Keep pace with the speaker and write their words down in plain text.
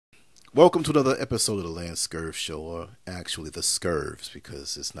Welcome to another episode of the LanceScurv Show, or actually the Scurvs,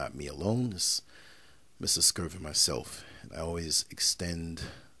 because it's not me alone, it's Mr. Scurv and myself. And I always extend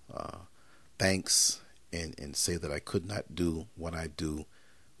thanks and say that I could not do what I do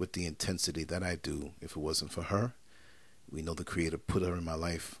with the intensity that I do if it wasn't for her. We know the Creator put her in my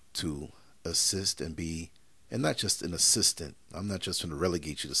life to assist and be, and not just an assistant. I'm not just going to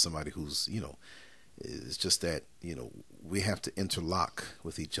relegate you to somebody who's, it's just that, we have to interlock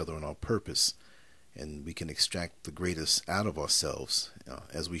with each other on our purpose, and we can extract the greatest out of ourselves,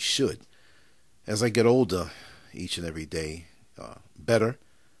 as we should. As I get older, each and every day, better,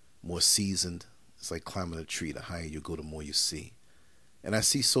 more seasoned. It's like climbing a tree. The higher you go, the more you see. And I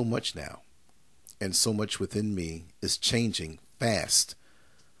see so much now, and so much within me is changing fast.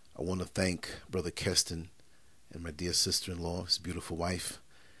 I want to thank Brother Keston and my dear sister-in-law, his beautiful wife,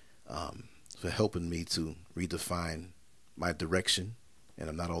 for helping me to redefine my direction. And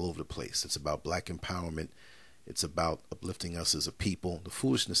I'm not all over the place. It's about black empowerment. It's about uplifting us as a people. The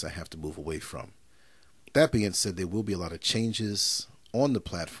foolishness I have to move away from. That being said, there will be a lot of changes on the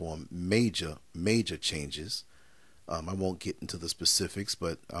platform, major changes. I won't get into the specifics,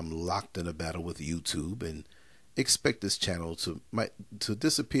 but I'm locked in a battle with YouTube and expect this channel to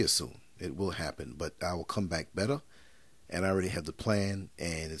disappear soon. It will happen, but I will come back better. And I already have the plan,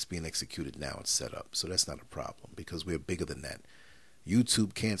 and it's being executed now. It's set up. So that's not a problem, because we're bigger than that.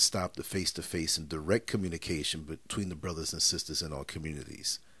 YouTube can't stop the face-to-face and direct communication between the brothers and sisters in our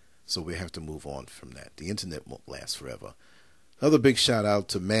communities. So we have to move on from that. The internet won't last forever. Another big shout out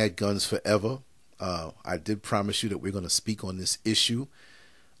to Mad Guns Forever. I did promise you that we're going to speak on this issue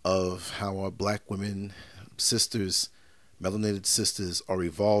of how our black women, sisters, melanated sisters are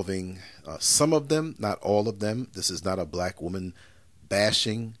evolving. Some of them, not all of them. This is not a black woman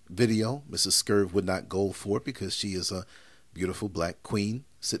bashing video. Mrs. Scurv would not go for it because she is a beautiful black queen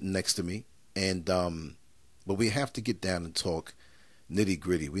sitting next to me. And but we have to get down and talk nitty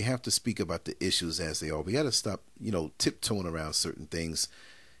gritty. We have to speak about the issues as they are. We got to stop, tiptoeing around certain things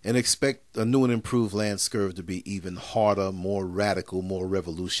and expect a new and improved LanceScurv to be even harder, more radical, more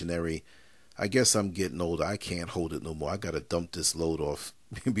revolutionary. I guess I'm getting older. I can't hold it no more. I got to dump this load off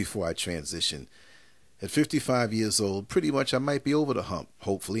before I transition. At 55 years old, pretty much I might be over the hump.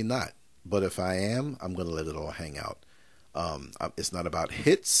 Hopefully not. But if I am, I'm going to let it all hang out. It's not about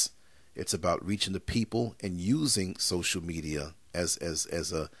hits. It's about reaching the people and using social media as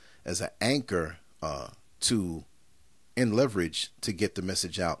an anchor to and leverage to get the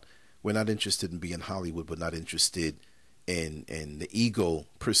message out. We're not interested in being Hollywood. We're not interested in the ego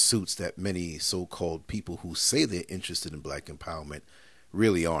pursuits that many so-called people who say they're interested in black empowerment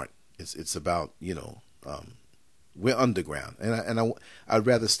really aren't. It's about, we're underground, and I'd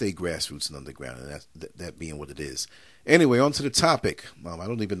rather stay grassroots and underground, and that being what it is. Anyway, on to the topic. I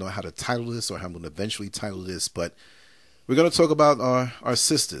don't even know how to title this or how I'm going to eventually title this, but we're going to talk about our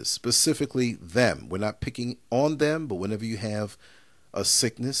sisters, specifically them. We're not picking on them, but whenever you have a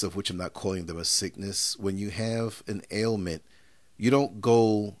sickness, of which I'm not calling them a sickness, when you have an ailment, you don't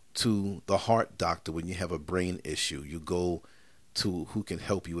go to the heart doctor when you have a brain issue. You go to who can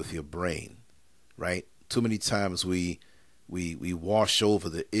help you with your brain, right? Too many times we wash over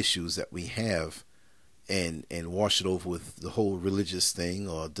the issues that we have and wash it over with the whole religious thing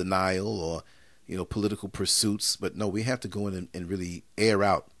or denial or political pursuits. But no, we have to go in and really air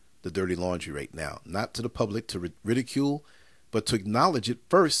out the dirty laundry right now, not to the public to ridicule, but to acknowledge it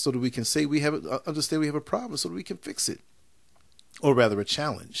first so that we can say understand we have a problem so that we can fix it, or rather a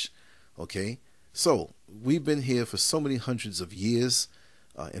challenge. Okay, so we've been here for so many hundreds of years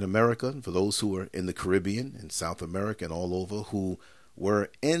in America, and for those who are in the Caribbean and South America and all over who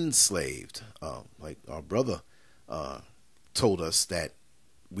were enslaved. Like our brother told us that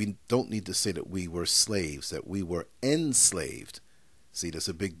we don't need to say that we were slaves, that we were enslaved. See, there's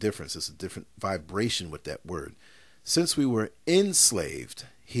a big difference. There's a different vibration with that word. Since we were enslaved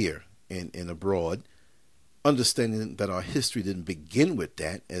here and abroad, understanding that our history didn't begin with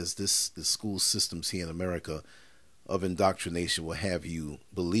that, as the school systems here in America of indoctrination will have you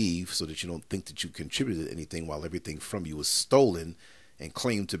believe, so that you don't think that you contributed anything while everything from you was stolen and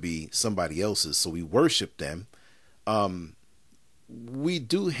claimed to be somebody else's. So we worship them. We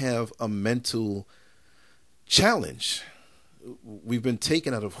do have a mental challenge. We've been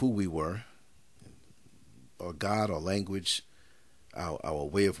taken out of who we were. Our God, our language, our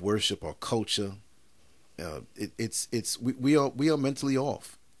way of worship, our culture. We are mentally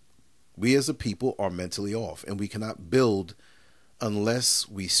off. We as a people are mentally off, and we cannot build unless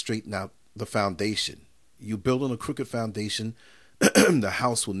we straighten out the foundation. You build on a crooked foundation, the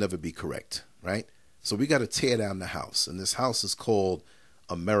house will never be correct, right? So we got to tear down the house, and this house is called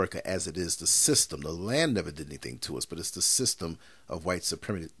America as it is, the system. The land never did anything to us, but it's the system of white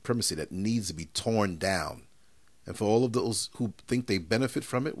supremacy that needs to be torn down. And for all of those who think they benefit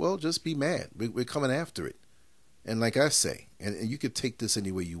from it, well, just be mad. We're coming after it. And like I say, and you could take this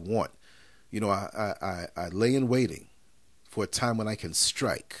any way you want. You know, I lay in waiting for a time when I can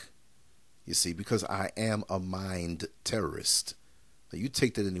strike, you see, because I am a mind terrorist. Now, you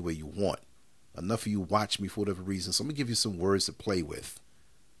take that any way you want. Enough of you watch me for whatever reason. So I'm going to give you some words to play with,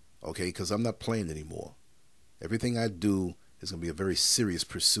 okay, because I'm not playing anymore. Everything I do is going to be a very serious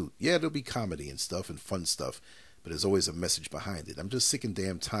pursuit. Yeah, there'll be comedy and stuff and fun stuff, but there's always a message behind it. I'm just sick and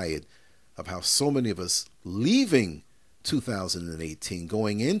damn tired of how so many of us leaving 2018,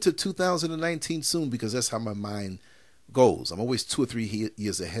 going into 2019 soon, because that's how my mind goes. I'm always 2 or 3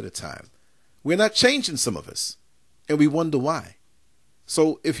 years ahead of time. We're not changing, some of us, and we wonder why.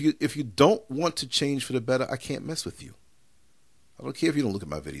 So if you don't want to change for the better, I can't mess with you. I don't care if you don't look at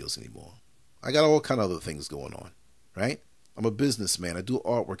my videos anymore. I got all kind of other things going on, right? I'm a businessman. I do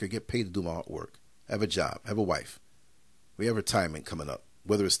artwork. I get paid to do my artwork. I have a job. I have a wife. We have retirement coming up,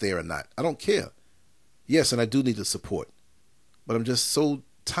 whether it's there or not. I don't care. Yes, and I do need the support. But I'm just so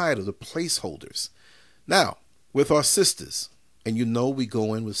tired of the placeholders. Now, with our sisters, and you know we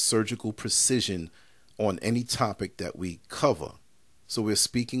go in with surgical precision on any topic that we cover. So we're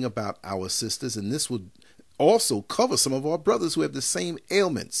speaking about our sisters, and this would also cover some of our brothers who have the same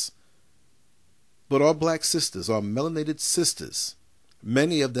ailments. But our black sisters, our melanated sisters,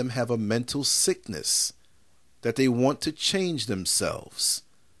 many of them have a mental sickness that they want to change themselves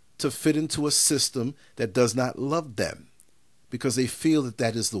to fit into a system that does not love them because they feel that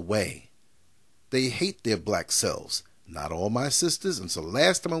that is the way. They hate their black selves. Not all my sisters, and it's the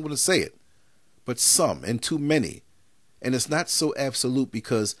last time I'm going to say it, but some, and too many. And it's not so absolute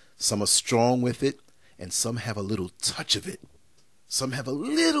because some are strong with it and some have a little touch of it. Some have a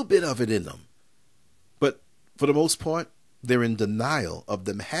little bit of it in them. But for the most part, they're in denial of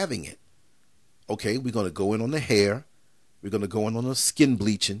them having it. Okay, we're going to go in on the hair. We're going to go in on the skin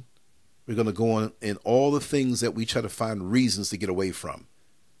bleaching. We're going to go on in all the things that we try to find reasons to get away from.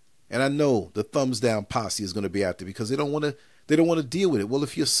 And I know the thumbs down posse is going to be out there because they don't want to deal with it. Well,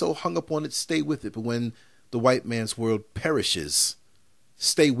 if you're so hung up on it, stay with it. But when the white man's world perishes,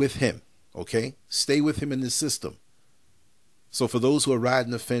 stay with him, okay? Stay with him in this system. So for those who are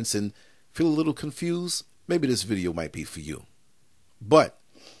riding the fence and feel a little confused, maybe this video might be for you. But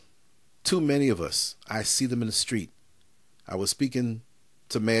too many of us, I see them in the street. I was speaking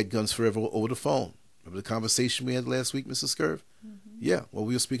to Mad Guns Forever over the phone. Remember the conversation we had last week, Mrs. Scurv? Mm-hmm. Yeah, well,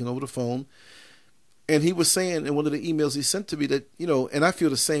 we were speaking over the phone. And he was saying in one of the emails he sent to me that, you know, and I feel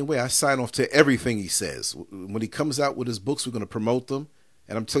the same way. I sign off to everything he says. When he comes out with his books, we're going to promote them.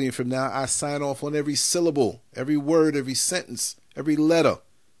 And I'm telling you from now, I sign off on every syllable, every word, every sentence, every letter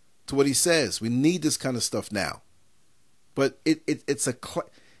to what he says. We need this kind of stuff now. But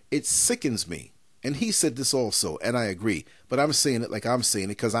it sickens me. And he said this also, and I agree. But I'm saying it like I'm saying it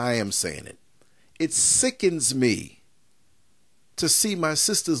because I am saying it. It sickens me to see my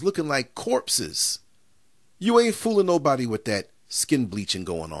sisters looking like corpses. You ain't fooling nobody with that skin bleaching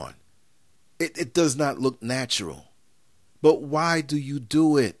going on. It does not look natural. But why do you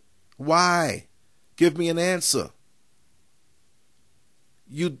do it? Why? Give me an answer.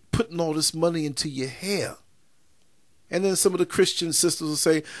 You putting all this money into your hair. And then some of the Christian sisters will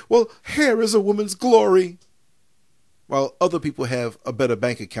say, well, hair is a woman's glory. While other people have a better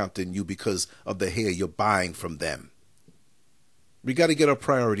bank account than you because of the hair you're buying from them. We got to get our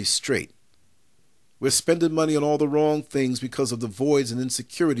priorities straight. We're spending money on all the wrong things because of the voids and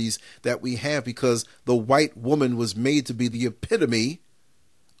insecurities that we have because the white woman was made to be the epitome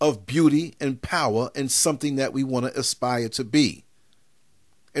of beauty and power and something that we want to aspire to be.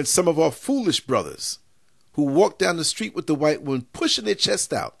 And some of our foolish brothers who walk down the street with the white woman pushing their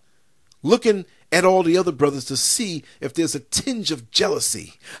chest out, looking at all the other brothers to see if there's a tinge of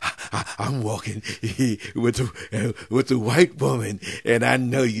jealousy. I'm walking with the white woman, and I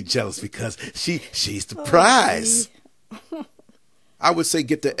know you're jealous because she's the prize. I would say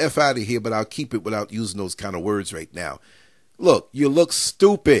get the F out of here, but I'll keep it without using those kind of words right now. Look, you look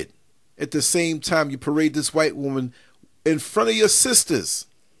stupid. At the same time, you parade this white woman in front of your sisters.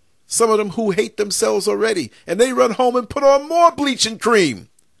 Some of them who hate themselves already, and they run home and put on more bleaching cream.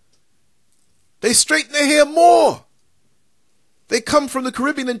 They straighten their hair more. They come from the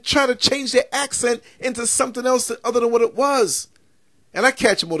Caribbean and try to change their accent into something else other than what it was. And I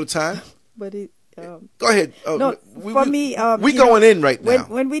catch them all the time. But go ahead. No, for me, we going in right now.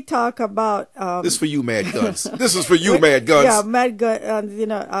 When we talk about this is for you, Mad Guns. This is for you, Mad Guns. Yeah, Mad Guns.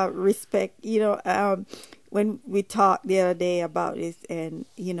 Respect. when we talked the other day about this, and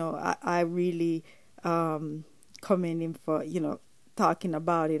I really commend him for talking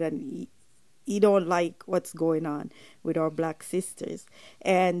about it, and he don't like what's going on with our black sisters,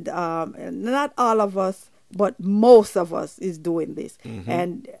 and not all of us, but most of us is doing this,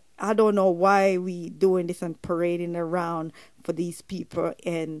 and I don't know why we doing this and parading around for these people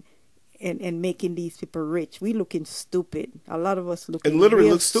and making these people rich. We looking stupid. A lot of us looking literally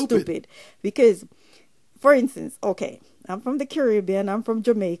real look stupid. Because, for instance, okay, I'm from the Caribbean, I'm from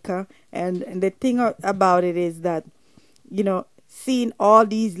Jamaica, and the thing about it is that, seeing all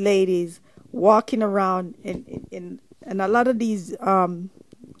these ladies walking around and a lot of these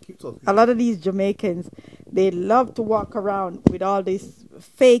Jamaicans, they love to walk around with all this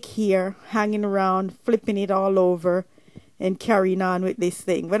fake hair hanging around, flipping it all over and carrying on with this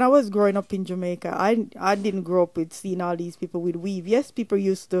thing. When I was growing up in Jamaica, I didn't grow up with seeing all these people with weave. Yes, people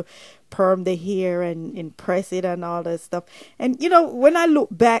used to perm the hair and press it and all that stuff. And when I look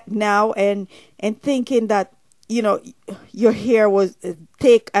back now and thinking that your hair was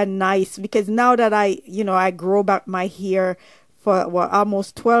thick and nice, because now that I grow back my hair for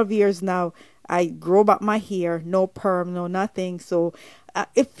almost 12 years now, I grow back my hair, no perm, no nothing. So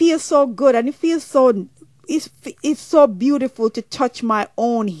it feels so good, and it feels so, it's so beautiful to touch my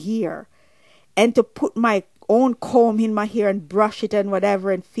own hair and to put my own comb in my hair and brush it and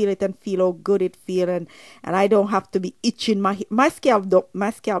whatever and feel it and feel how good it feels, and I don't have to be itching my scalp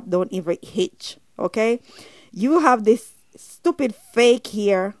don't even itch. Okay, you have this stupid fake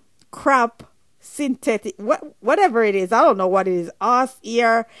hair, crap, synthetic, whatever it is. I don't know what it is. Horse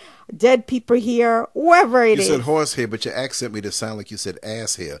hair, dead people hair, whoever it is. You said horse hair, but your accent made it sound like you said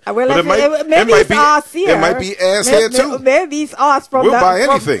ass hair. Well, but maybe it's ass hair. It might be ass hair too. Maybe it's ass from we'll buy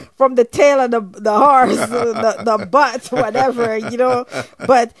anything. From the tail of the horse, the butt, whatever,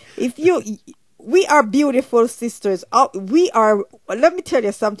 But we are beautiful sisters. We are. Let me tell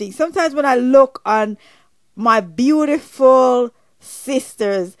you something. Sometimes when I look on my beautiful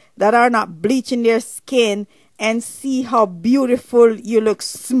sisters that are not bleaching their skin and see how beautiful you look,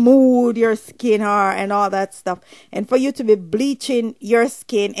 smooth your skin are and all that stuff, and for you to be bleaching your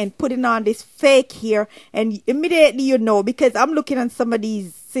skin and putting on this fake hair, and immediately because I'm looking at some of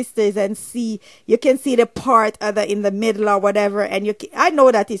these sisters and you can see the part either in the middle or whatever, and I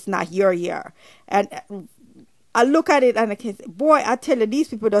know that it's not your hair, and I look at it and I can say, boy, I tell you, these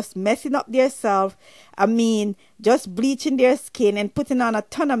people just messing up themselves. I mean, just bleaching their skin and putting on a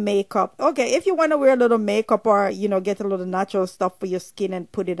ton of makeup. Okay, if you want to wear a little makeup or, get a little natural stuff for your skin and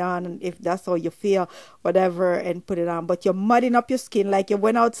put it on, and if that's how you feel, whatever, and put it on. But you're mudding up your skin like you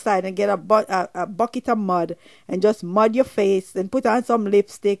went outside and get a bucket of mud and just mud your face and put on some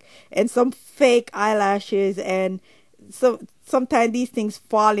lipstick and some fake eyelashes, and so sometimes these things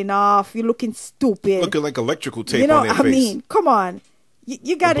falling off. You're looking stupid, looking like electrical tape on your face. I mean, come on.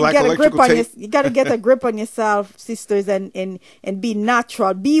 You gotta get a grip on you gotta get a grip on yourself, sisters, and be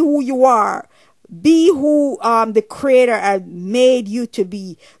natural. Be who you are. Be who the Creator has made you to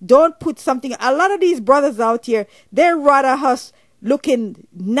be. Don't put something. A lot of these brothers out here, they'd rather us looking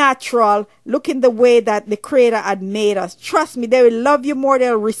natural, looking the way that the Creator had made us. Trust me, they will love you more,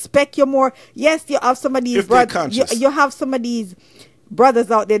 they'll respect you more. Yes, you have some of these brothers, you have some of these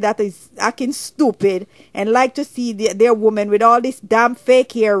brothers out there that is acting stupid and like to see their woman with all this damn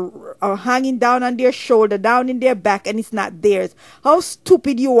fake hair hanging down on their shoulder, down in their back, and it's not theirs. How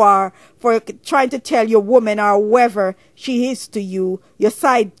stupid you are for trying to tell your woman or whoever she is to you, your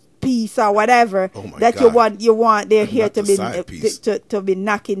side piece or whatever, that God. you want their hair to be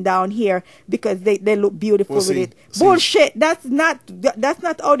knocking down here because they look beautiful with it. Bullshit. That's not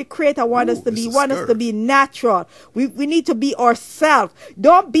how the Creator wants us to be. Want us to be natural. We need to be ourselves.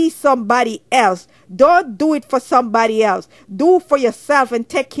 Don't be somebody else. Don't do it for somebody else. Do it for yourself and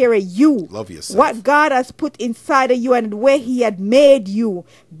take care of you. Love yourself. What God has put inside of you and the way He had made you.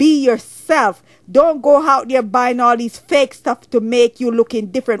 Be yourself. Don't go out there buying all these fake stuff to make you looking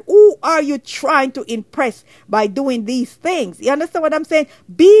different. Who are you trying to impress by doing these things? You understand what I'm saying?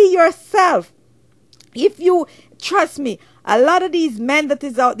 Be yourself. If you trust me, a lot of these men that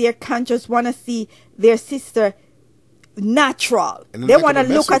is out there can't just want to see their sister natural. They want to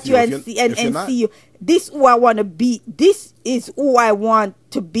look at you and see you. This is who I want to be. This is who I want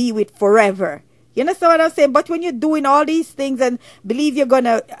to be with forever. You understand what I'm saying? But when you're doing all these things and believe you're going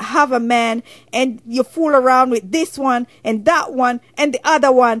to have a man and you fool around with this one and that one and the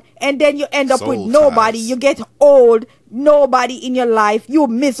other one, and then you end up with nobody. You get old, nobody in your life. You're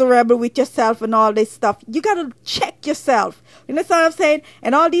miserable with yourself and all this stuff. You got to check yourself. You understand what I'm saying?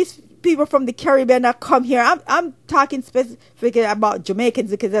 And all these people from the Caribbean that come here. I'm talking specifically about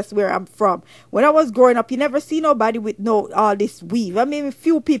Jamaicans because that's where I'm from. When I was growing up, you never see nobody with all this weave. I mean, a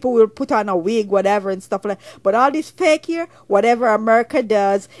few people will put on a wig, whatever, and stuff like that. But all this fake here, whatever America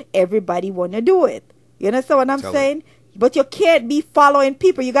does, everybody want to do it. You understand what I'm saying? But you can't be following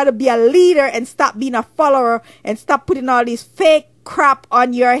people. You got to be a leader and stop being a follower and stop putting all these fake crap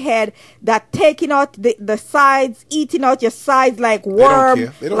on your head that taking out the sides, eating out your sides like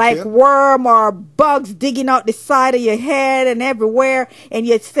worm, worm or bugs digging out the side of your head and everywhere. And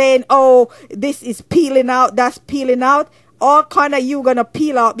you're saying, oh, this is peeling out, that's peeling out. All kind of you gonna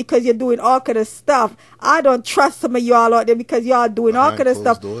peel out because you're doing all kind of stuff. I don't trust some of y'all out there because y'all doing all kind of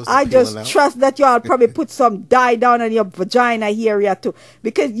stuff. I just trust that y'all probably put some dye down on your vagina area too,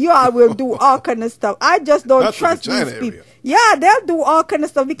 because y'all will do all kind of stuff. I just don't trust these people. Yeah, they'll do all kind of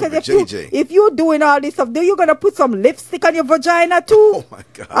stuff because if you doing all this stuff, then you're gonna put some lipstick on your vagina too. Oh my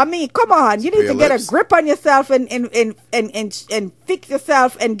God! I mean, come on, you need to get a grip on yourself and fix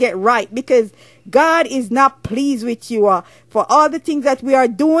yourself and get right, because God is not pleased with you for all the things that we are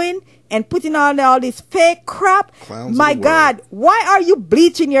doing and putting on all this fake crap. My God, why are you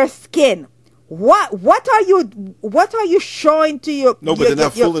bleaching your skin? What are you showing to your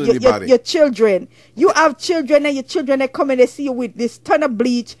your children? You have children, and your children, they come and they see you with this ton of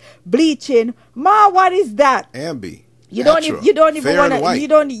bleaching. Ma, what is that? Ambi. You don't even want to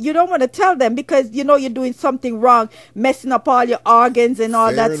you don't want to tell them, because you know you're doing something wrong, messing up all your organs and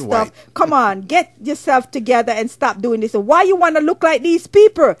all that stuff. Come on, get yourself together and stop doing this. Why you want to look like these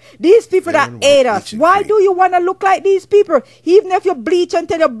people? These people that hate us. Why do you want to look like these people? Even if you bleach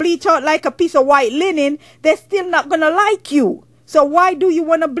until you bleach out like a piece of white linen, they're still not gonna like you. So why do you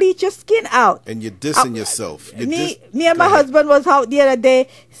want to bleach your skin out? And you're dissing yourself. Me and my husband was out the other day.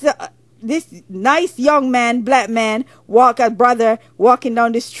 So, this nice young man, black man, walking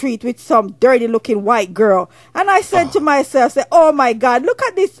down the street with some dirty looking white girl. And I said to myself, oh my God, look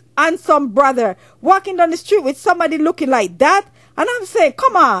at this handsome brother walking down the street with somebody looking like that. And I'm saying,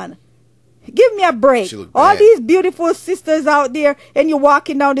 come on, give me a break. All these beautiful sisters out there, and you're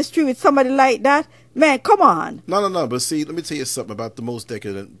walking down the street with somebody like that. Man, come on. No. But see, let me tell you something about the most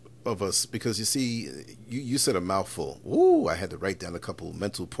decadent of us, because you see, you said a mouthful. Ooh, I had to write down a couple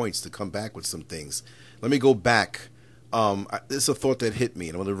mental points to come back with some things. Let me go back. It's a thought that hit me,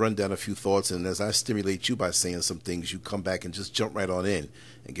 and I'm going to run down a few thoughts, and as I stimulate you by saying some things, you come back and just jump right on in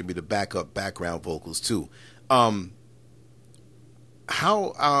and give me the background vocals too. How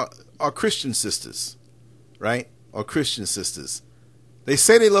our Christian sisters, right? Our Christian sisters, they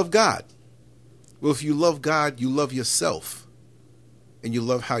say they love God. Well, if you love God, you love yourself. And you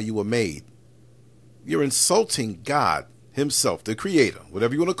love how you were made. You're insulting God himself, the creator,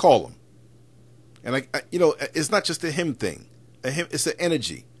 whatever you want to call him. And it's not just a him thing. It's an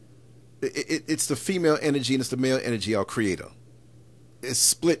energy. It's the female energy and it's the male energy, our creator. It's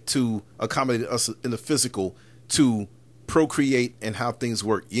split to accommodate us in the physical to procreate and how things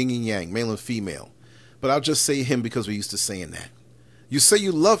work, yin and yang, male and female. But I'll just say him because we're used to saying that. You say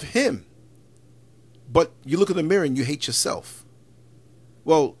you love him, but you look in the mirror and you hate yourself.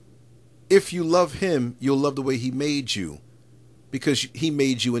 Well, if you love him, you'll love the way he made you, because he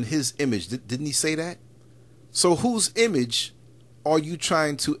made you in his image. Didn't he say that? So whose image are you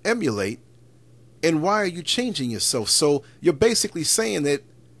trying to emulate, and why are you changing yourself? So you're basically saying that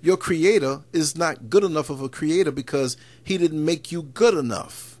your creator is not good enough of a creator because he didn't make you good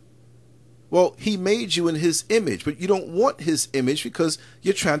enough. Well, he made you in his image, but you don't want his image because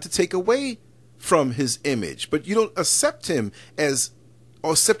you're trying to take away from his image. But you don't accept him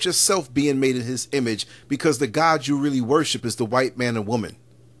or accept yourself being made in his image, because the God you really worship is the white man and woman,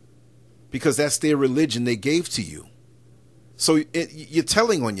 because that's their religion they gave to you. So you're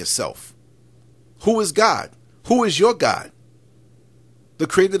telling on yourself. Who is God? Who is your God? The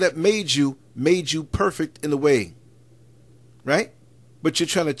creator that made you perfect in a way, right? But you're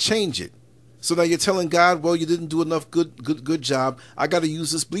trying to change it. So now you're telling God, well, you didn't do enough good job. I got to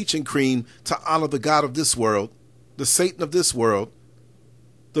use this bleaching cream to honor the God of this world, the Satan of this world.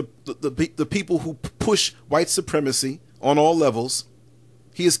 The people who push white supremacy on all levels.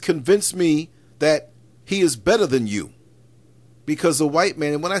 He has convinced me that he is better than you, because the white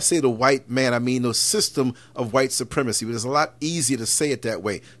man, and when I say the white man, I mean the system of white supremacy, but it's a lot easier to say it that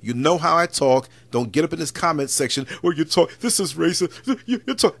way. You know how I talk. Don't get up in this comment section where you talk, this is racist. You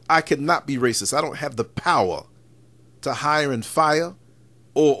talk. I cannot be racist. I don't have the power to hire and fire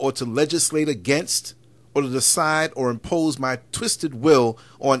or to legislate against or to decide or impose my twisted will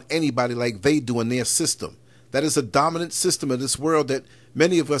on anybody like they do in their system. That is a dominant system of this world that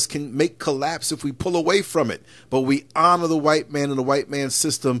many of us can make collapse if we pull away from it. But we honor the white man and the white man's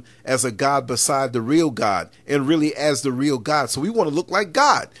system as a God beside the real God, and really as the real God. So we want to look like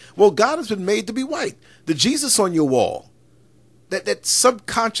God. Well, God has been made to be white. The Jesus on your wall, that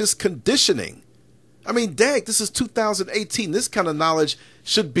subconscious conditioning. I mean, dang, this is 2018. This kind of knowledge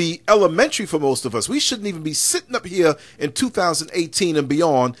should be elementary for most of us. We shouldn't even be sitting up here in 2018 and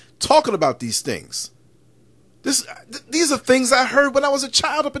beyond talking about these things. These are things I heard when I was a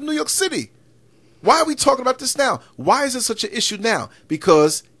child up in New York City. Why are we talking about this now? Why is it such an issue now?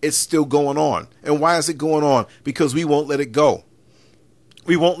 Because it's still going on. And why is it going on? Because we won't let it go.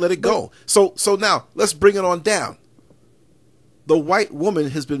 We won't let it go. So now let's bring it on down. The white woman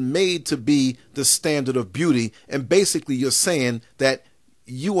has been made to be the standard of beauty. And basically you're saying that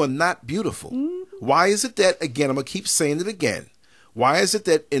you are not beautiful. Why is it that, again, I'm going to keep saying it again. Why is it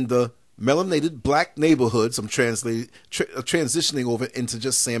that in the melanated black neighborhoods, I'm transitioning over into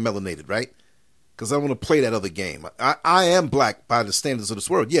just saying melanated, right? Because I want to play that other game. I am black by the standards of this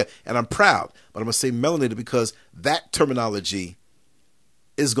world, yeah, and I'm proud. But I'm going to say melanated because that terminology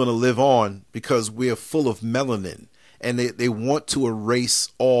is going to live on because we're full of melanin. And they want to erase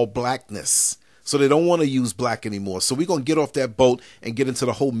all blackness. So they don't want to use black anymore. So we're going to get off that boat and get into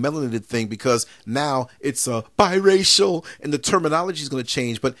the whole melanated thing because now it's biracial and the terminology is going to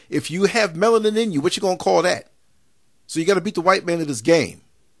change. But if you have melanin in you, what you going to call that? So you got to beat the white man at this game.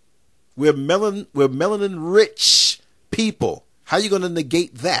 We're melanin rich people. How are you going to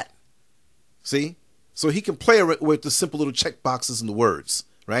negate that? See? So he can play with the simple little check boxes and the words.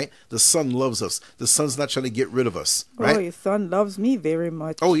 Right? The sun loves us. The sun's not trying to get rid of us. Right? Oh, your son loves me very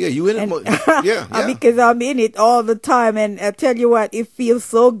much. Oh, yeah. You in it? Yeah. Because I'm in it all the time. And I tell you what, it feels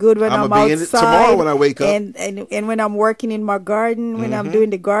so good when I'm outside. In it tomorrow when I wake up. And when I'm working in my garden, when I'm doing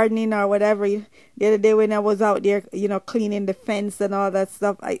the gardening or whatever. The other day when I was out there, cleaning the fence and all that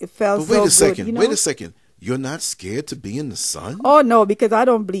stuff, it felt so good. Wait a second. You're not scared to be in the sun? Oh, no, because I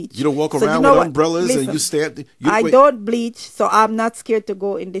don't bleach. You don't walk around with umbrellas and you stare at I don't bleach, so I'm not scared to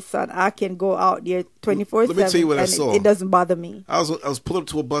go in the sun. I can go out there 24/7. Let me tell you what I saw. It doesn't bother me. I was pulling up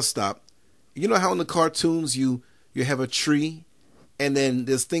to a bus stop. You know how in the cartoons you have a tree and then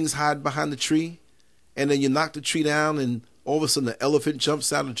there's things hiding behind the tree and then you knock the tree down and all of a sudden the elephant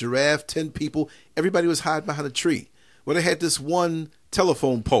jumps out, a giraffe, 10 people. Everybody was hiding behind a tree. Well, they had this one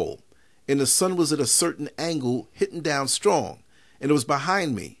telephone pole. And the sun was at a certain angle, hitting down strong. And it was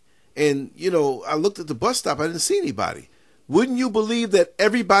behind me. And, I looked at the bus stop. I didn't see anybody. Wouldn't you believe that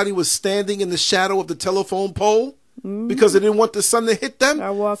everybody was standing in the shadow of the telephone pole? Because they didn't want the sun to hit them?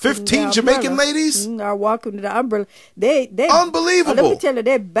 15 Jamaican ladies? Are walking to the umbrella. They unbelievable. Let me tell you,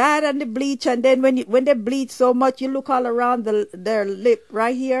 they're bad on the bleach. And then when they bleach so much, you look all around their lip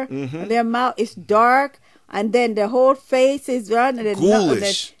right here. And their mouth is dark. And then the whole face is run. And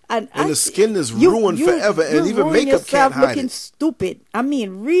ghoulish. And the skin is ruined forever, and even makeup can't hide looking stupid. I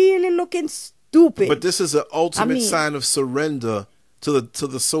mean, really looking stupid. But this is an ultimate sign of surrender to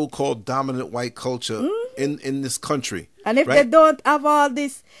the so-called dominant white culture in this country. And if they don't have all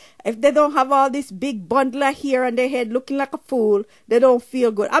this, big bundle of hair on their head looking like a fool, they don't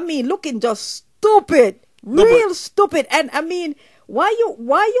feel good. I mean, looking just stupid, stupid. And I mean, why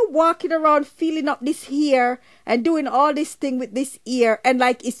you walking around feeling up this hair and doing all this thing with this ear and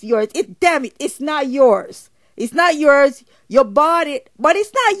like it's yours? Damn it, it's not yours. It's not yours. You bought it, but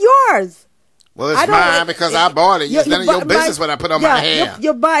it's not yours. Well, it's mine because I bought it. It's none of your business what I put on my hair.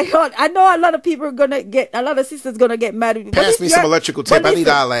 You buy it. I know a lot of people a lot of sisters gonna get mad. Pass me some electrical tape. I need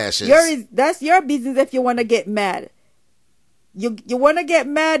eyelashes. That's your business if you want to get mad. You want to get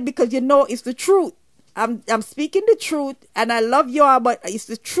mad because you know it's the truth. I'm speaking the truth, and I love y'all, but it's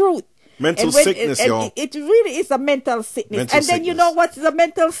the truth. Mental sickness, y'all. It really is a mental sickness. Then you know what's a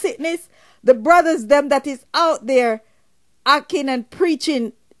mental sickness? The brothers, them that is out there acting and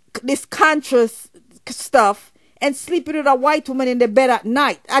preaching this conscious stuff and sleeping with a white woman in the bed at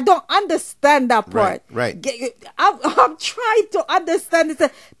night. I don't understand that part. Right. I'm trying to understand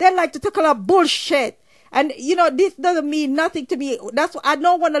this. They like to talk a lot of bullshit. And, this doesn't mean nothing to me. That's why I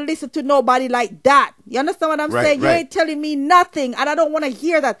don't want to listen to nobody like that. You understand what I'm saying? You ain't telling me nothing. And I don't want to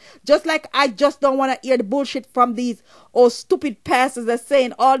hear that. Just like I just don't want to hear the bullshit from these stupid pastors that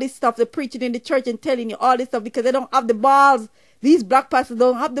saying all this stuff. They're preaching in the church and telling you all this stuff because they don't have the balls. These black pastors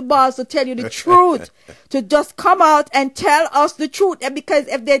don't have the balls to tell you the truth, to just come out and tell us the truth. And because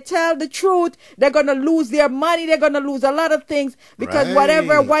if they tell the truth, they're going to lose their money. They're going to lose a lot of things because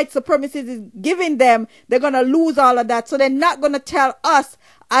whatever white supremacist is giving them, they're going to lose all of that. So they're not going to tell us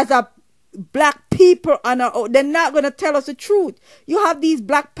as a black people, they're not going to tell us the truth. You have these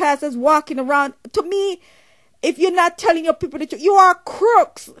black pastors walking around. To me, if you're not telling your people the truth, you are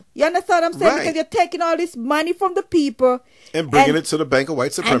crooks. You understand what I'm saying? Right. Because you're taking all this money from the people and bringing it to the bank of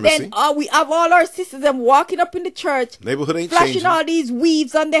white supremacy. And then we have all our sisters them walking up in the church, neighborhood ain't flashing changing. all these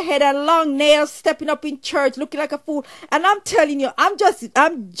weaves on their head and long nails, stepping up in church looking like a fool. And I'm telling you, I'm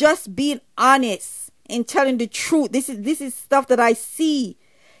just being honest and telling the truth. This is stuff that I see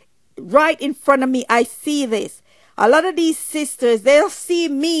right in front of me. I see this. A lot of these sisters, they'll see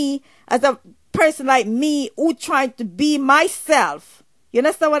me as a person like me who trying to be myself. You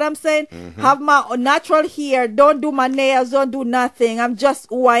understand what I'm saying? Have my natural hair, don't do my nails, don't do nothing. I'm just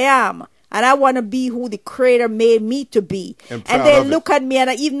who I am. And I want to be who the Creator made me to be. And they look at me, and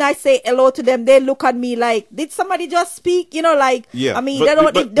even I say hello to them, they look at me like, did somebody just speak? You know, like, yeah, I mean, they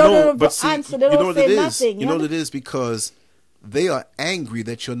don't answer, they don't say nothing. You know what it is? Because they are angry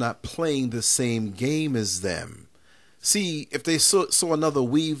that you're not playing the same game as them. See, if they saw another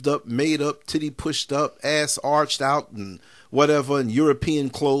weaved up, made up, titty pushed up, ass arched out, and whatever, and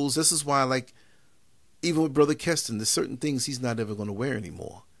European clothes, this is why, like, even with Brother Keston, there's certain things he's not ever going to wear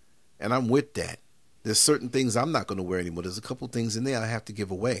anymore. And I'm with that. There's certain things I'm not going to wear anymore. There's a couple things in there I have to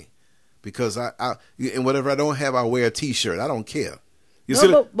give away. Because and whatever I don't have, I'll wear a T-shirt. I don't care. You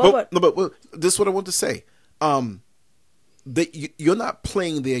see but this is what I want to say. You're not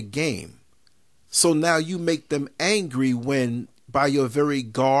playing their game. So now you make them angry when, by your very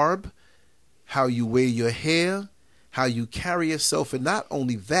garb, how you wear your hair, how you carry yourself, and not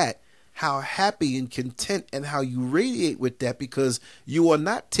only that, how happy and content and how you radiate with that, because you are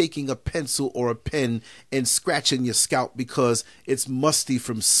not taking a pencil or a pen and scratching your scalp because it's musty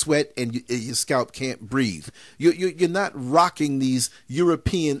from sweat and your scalp can't breathe. You're not rocking these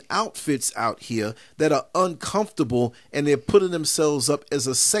European outfits out here that are uncomfortable, and they're putting themselves up as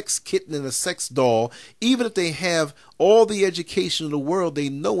a sex kitten and a sex doll. Even if they have all the education in the world, they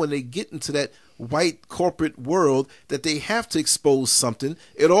know when they get into that white corporate world that they have to expose something.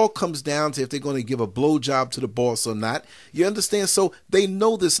 It all comes down to if they're going to give a blowjob to the boss or not. You understand? So they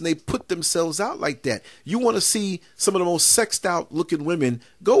know this, and they put themselves out like that. You want to see some of the most sexed out looking women,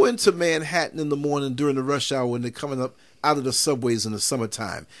 go into Manhattan in the morning during the rush hour when they're coming up out of the subways in the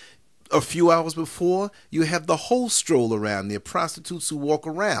summertime. A few hours before, you have the whole stroll around there, prostitutes who walk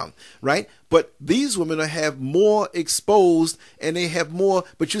around, right? But these women have more exposed, and they have more,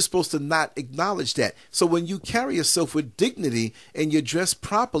 but you're supposed to not acknowledge that. So when you carry yourself with dignity and you're dressed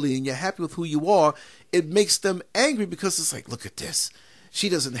properly and you're happy with who you are, it makes them angry, because it's like, look at this. She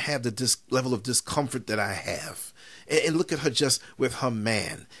doesn't have the level of discomfort that I have. And look at her just with her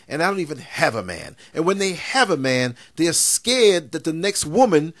man. And I don't even have a man. And when they have a man, they're scared that the next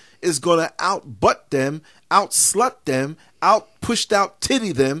woman is going to out-butt them, out-slut them, out-pushed out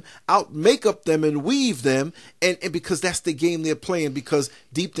titty them, out-makeup them and weave them. And because that's the game they're playing, because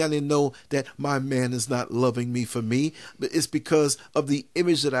deep down they know that my man is not loving me for me. But it's because of the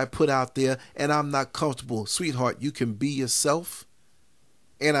image that I put out there, and I'm not comfortable. Sweetheart, you can be yourself.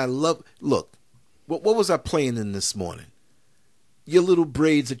 And I love, look. What was I playing in this morning? Your little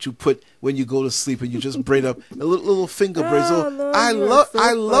braids that you put when you go to sleep, and you just braid up a little finger braids. Lord,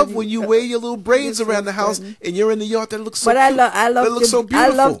 I love when you wear your little braids around the house and you're in the yard. That looks so cute. That looks so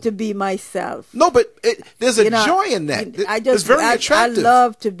beautiful. I love to be myself. No, but there's a joy in that. It's very attractive. I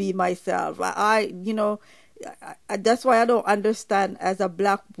love to be myself. That's why I don't understand, as a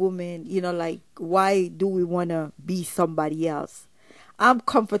black woman, like, why do we want to be somebody else? I'm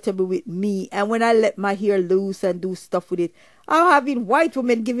comfortable with me, and when I let my hair loose and do stuff with it, I'm having white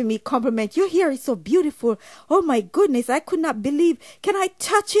women giving me compliments. Your hair is so beautiful. Oh my goodness, I could not believe. Can I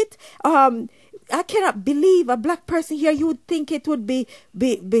touch it? I cannot believe a black person here. You would think it would be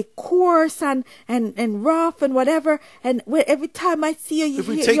coarse and rough and whatever. And every time I see you, if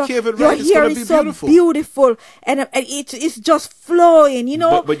we take care of it right, it's going to be beautiful. Beautiful, and it's just flowing,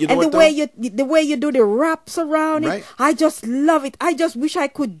 But you know and what, the way you do the wraps around right. it, I just love it. I just wish I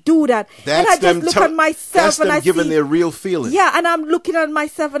could do that. That's and I just look at myself, and I giving see their real feeling. Yeah, and I'm looking at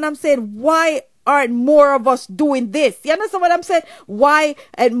myself, and I'm saying, why aren't more of us doing this? You understand what I'm saying? Why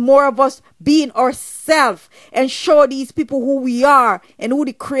aren't more of us being ourselves and show these people who we are and who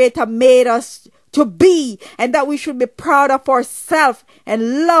the Creator made us to be, and that we should be proud of ourselves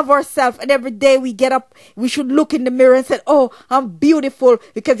and love ourselves, and every day we get up, we should look in the mirror and say, oh, I'm beautiful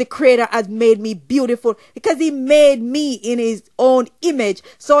because the Creator has made me beautiful, because He made me in His own image.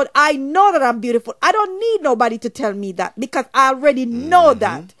 So I know that I'm beautiful. I don't need nobody to tell me that, because I already know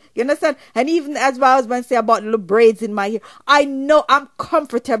that. You understand? And even as my husband say about little braids in my hair, I know I'm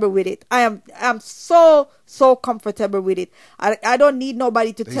comfortable with it. I'm so comfortable with it. I don't need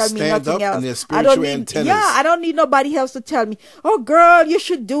nobody to tell me nothing else. I don't need, I don't need nobody else to tell me, oh girl, you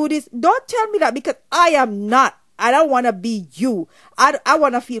should do this. Don't tell me that, because I am not. I don't want to be you. I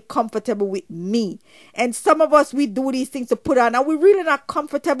want to feel comfortable with me. And some of us, we do these things to put on. Are we really not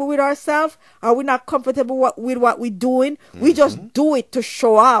comfortable with ourselves? Are we not comfortable with what we're doing? We just do it to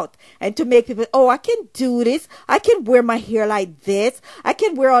show out and to make people, oh, I can do this. I can wear my hair like this. I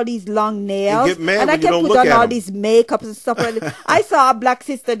can wear all these long nails. And I can put on all these makeups and stuff like that. I saw a black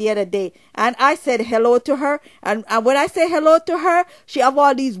sister the other day, and I said hello to her. And when I say hello to her, she have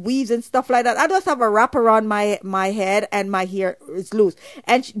all these weaves and stuff like that. I just have a wrap around my head, and my hair is loose.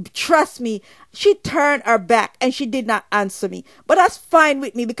 And trust me, she turned her back and she did not answer me. But that's fine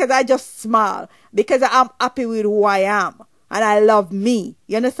with me, because I just smile, because I'm happy with who I am. And I love me.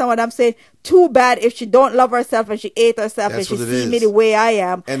 You understand what I'm saying? Too bad if she don't love herself and she hate herself. That's and she see me the way I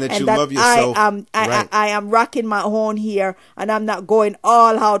am. And that you love yourself. I am rocking my own here, and I'm not going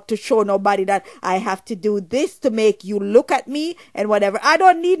all out to show nobody that I have to do this to make you look at me and whatever. I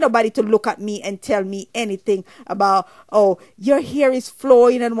don't need nobody to look at me and tell me anything about, oh, your hair is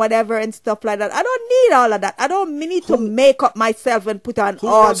flowing and whatever and stuff like that. I don't need all of that. I don't need to make up myself and put on all that. Who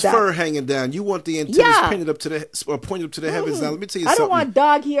wants fur hanging down? You want the antennas pointed up to the heavens. Now, let me tell you something. I don't want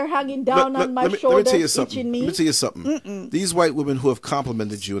dog hair hanging down on my shoulder. Let me tell you something. These white women who have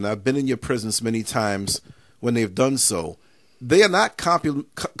complimented you, and I've been in your presence many times when they've done so, they are not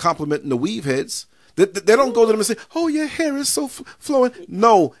complimenting the weave heads. They don't go to them and say, oh, your hair is so flowing.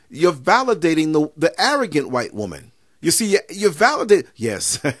 No, you're validating the arrogant white woman. You see, you're validating.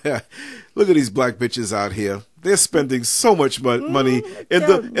 Yes. Look at these black bitches out here. They're spending so much money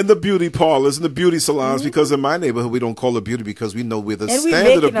in the beauty parlors and the beauty salons, because in my neighborhood we don't call it beauty because we know we're the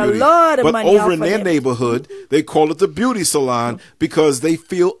standard of beauty. But over in their neighborhood they call it the beauty salon because they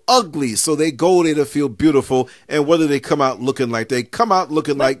feel ugly, so they go there to feel beautiful. And what do they come out looking like? They come out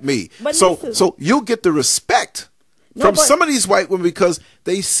looking like me. So you'll get the respect from some of these white women because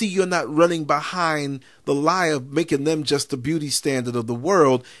they see you're not running behind the lie of making them just the beauty standard of the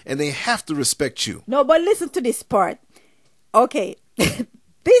world, and they have to respect you. No, but listen to this part. Okay,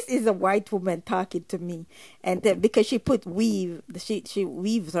 this is a white woman talking to me, and because she put weave, she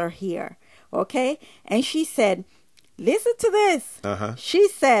weaves her hair, okay? And she said, listen to this. She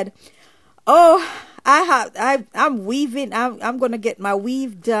said, oh, I'm weaving. I'm gonna get my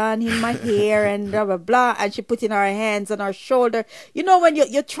weave done in my hair and blah blah blah. And she put in her hands on her shoulder. You know when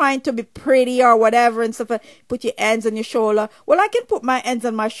you're trying to be pretty or whatever and stuff. Put your hands on your shoulder. Well, I can put my hands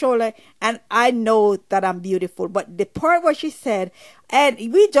on my shoulder and I know that I'm beautiful. But the part where she said, and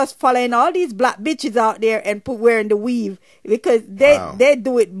we just following all these black bitches out there and wearing the weave because they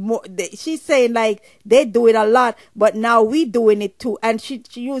do it more. She's saying like they do it a lot, but now we doing it too. And she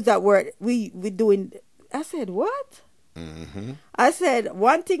used that word. We doing. I said what? I said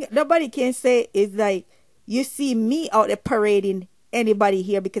one thing nobody can say is like you see me out there parading anybody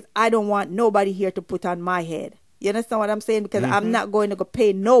here because I don't want nobody here to put on my head. You understand what I'm saying? Because I'm not going to go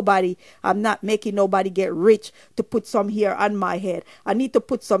pay nobody. I'm not making nobody get rich to put some hair on my head. I need to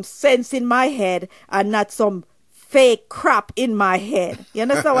put some sense in my head and not some fake crap in my head. You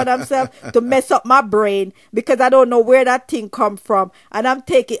understand what I'm saying? To mess up my brain because I don't know where that thing come from. And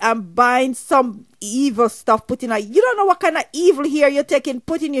I'm buying some evil stuff, putting like, you don't know what kind of evil hair you're taking,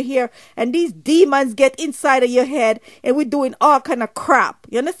 put in your hair, and these demons get inside of your head, and we're doing all kind of crap.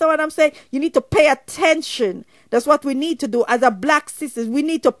 You understand what I'm saying? You need to pay attention. That's what we need to do as a black sisters. We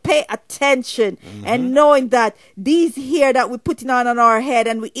need to pay attention and knowing that these hair that we're putting on our head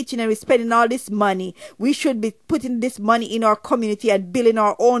and we're itching and we're spending all this money, we should be putting this money in our community and building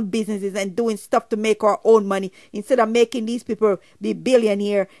our own businesses and doing stuff to make our own money instead of making these people be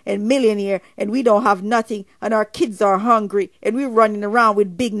billionaire and millionaire and we don't have nothing and our kids are hungry and we're running around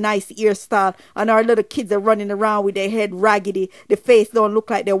with big nice hairstyle and our little kids are running around with their head raggedy. The face don't look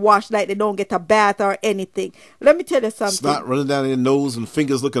like they're washed, like they don't get a bath or anything. Let me tell you something. Snot running down your nose and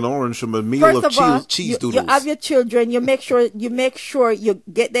fingers looking orange from a meal of cheese doodles. You have your children. You make sure you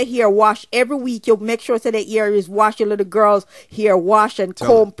get their hair washed every week. You make sure so their hair is washed. Your little girls' hair washed and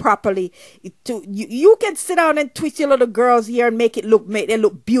combed properly. You can sit down and twist your little girls' hair and make them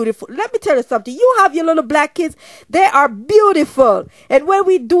look beautiful. Let me tell you something. You have your little black kids. They are beautiful. And when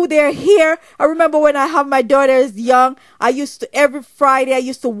we do their hair, I remember when I have my daughters young, every Friday I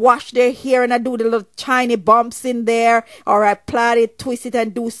used to wash their hair and I do the little tiny bumps in there, or I plait it, twist it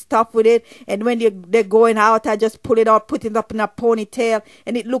and do stuff with it. And when they're going out, I just pull it out, put it up in a ponytail,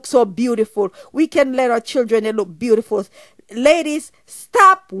 and it looks so beautiful. We can let our children, they look beautiful. ladies,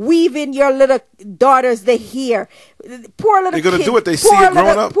 stop weaving your little daughters the hair. Poor little They're going to kids, do it. They see it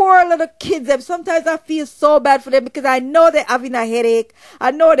growing up. Poor little kids. And sometimes I feel so bad for them because I know they're having a headache. I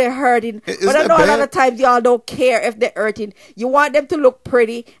know they're hurting. But I know a lot of times y'all don't care if they're hurting. You want them to look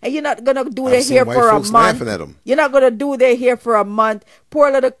pretty, and you're not going to do their hair for a month. You're not going to do their hair for a month.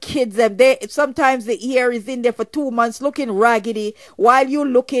 Poor little kids. And sometimes the hair is in there for 2 months looking raggedy while you're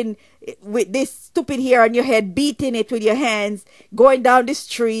looking with this stupid hair on your head, beating it with your hands, going down the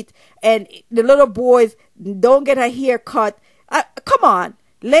street, and the little boys don't get a haircut. Come on,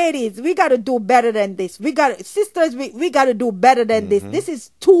 ladies, we got to do better than this. Sisters, we got to do better than this. This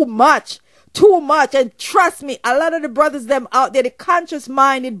is too much. And trust me, a lot of the brothers them out there, the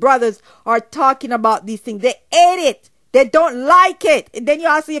conscious-minded brothers, are talking about these things. They hate it. They don't like it. And then you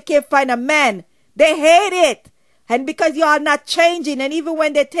also you can't find a man. They hate it. And because you are not changing, and even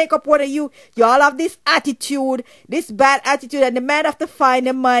when they take up one of you, you all have this attitude, this bad attitude, and the man have to find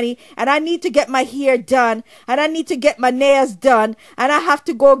the money, and I need to get my hair done, and I need to get my nails done, and I have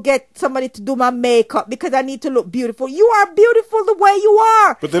to go get somebody to do my makeup because I need to look beautiful. You are beautiful the way you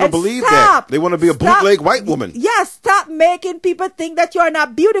are. But they don't believe that. They want to be a bootleg white woman. Yes, stop making people think that you are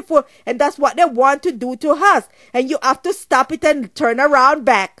not beautiful, and that's what they want to do to us. And you have to stop it and turn around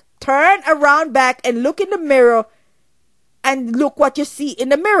back. Turn around back and look in the mirror. And look what you see in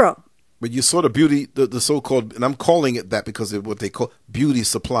the mirror. But you saw the beauty, the so-called, and I'm calling it that because of what they call beauty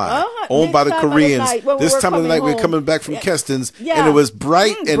supply, owned by the Koreans. This time of the night, we're coming back from Keston's, and it was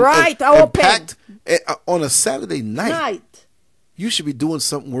bright and packed on a Saturday night. You should be doing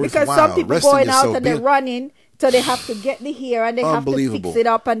something worthwhile. Because some people going out and they're running, so they have to get the hair and they have to fix it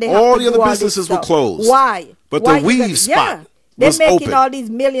up, and they have all to the other businesses were closed. Why? But the weave spot. They're making all these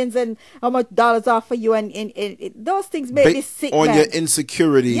millions and how much dollars off for you, and those things make me sick. On your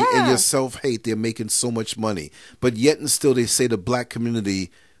insecurity and your self-hate, they're making so much money. But yet and still they say the black community,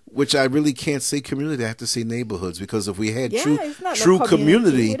 which I really can't say community, I have to say neighborhoods, because if we had true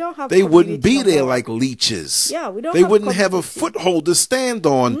community, they wouldn't be there like leeches. They wouldn't have a foothold to stand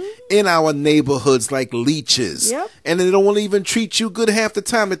on in our neighborhoods like leeches. And they don't want to even treat you good half the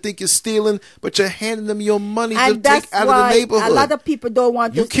time. They think you're stealing, but you're handing them your money to take out of the neighborhood. A lot of people don't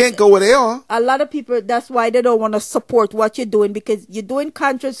want to. You can't go where they are. A lot of people, that's why they don't want to support what you're doing, because you're doing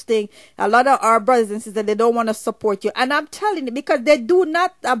conscious thing. A lot of our brothers and sisters, they don't want to support you. And I'm telling you, because they do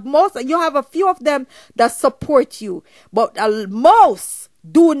not, you have a few of them that support you, but most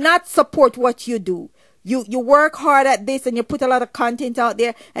do not support what you do. You work hard at this and you put a lot of content out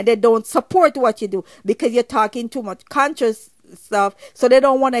there, and they don't support what you do because you're talking too much conscious stuff, so they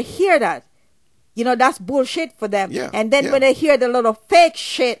don't want to hear that. You know, that's bullshit for them. And then when they hear the little fake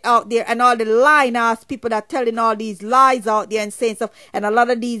shit out there and all the lying ass people that telling all these lies out there and saying stuff, and a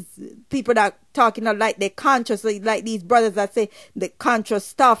lot of these people that talking like they're conscious, like these brothers that say the conscious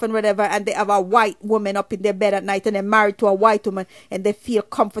stuff and whatever, and they have a white woman up in their bed at night and they're married to a white woman and they feel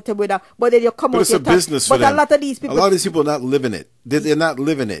comfortable with her, but then you come out. But it's a business for them. A lot of these people are not living it. They're not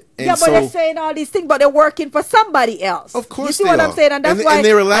living it. And but they're saying all these things, but they're working for somebody else. Of course, you see what I'm saying, and that's why.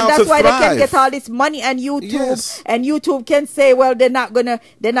 They're allowed and that's to why thrive. They can get all this money on YouTube, and YouTube can say, well, none of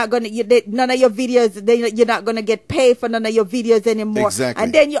your videos, you're not gonna get paid for none of your videos anymore. Exactly.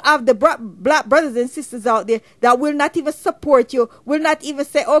 And then you have the black brothers and sisters out there that will not even support you, will not even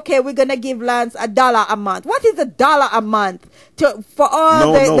say, okay, we're gonna give Lance $1 a month. What is $1 a month for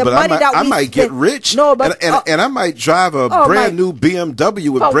all the money that we I might get rich. No, but and I might drive a brand new BMW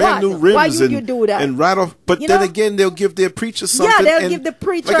with brand new rims. Why you do that? And ride off. But then again, they'll give their preacher something. Yeah, they'll give the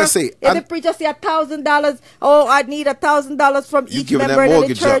preacher. Like I say, if the preacher say $1,000, oh, I need $1,000 from each member of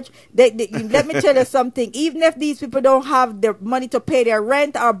the church. Let me tell you something. Even if these people don't have the money to pay their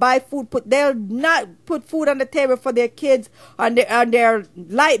rent or buy food, they'll not put food on the table for their kids, and their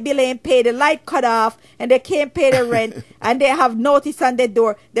light bill ain't paid, the light cut off, and they can't pay the rent, and they have notice on their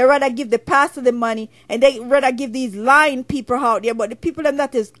door. They rather give the pastor the money, and they rather give these lying people out there. But the people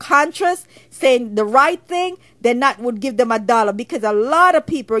that is conscious, saying the right thing, they not would give them $1, because a lot of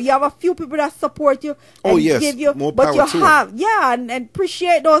people, you have a few people that support you and give you, more but power you to have and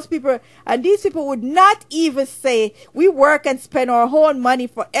appreciate those people. And these people would not even say, we work and spend our own money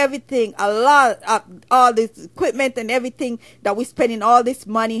for everything, a lot of all this equipment and everything that we spending all this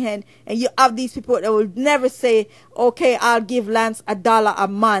money in, and you have these people that will never say, okay, I'll give Lance $1 a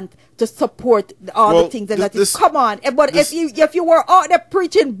month to support all the things and come on. But if you were out there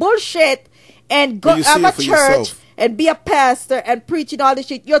preaching bullshit and go have a church yourself and be a pastor and preaching all this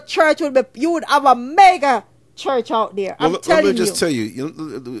shit, your church you would have a mega church out there. I'm telling you. Let me just tell you,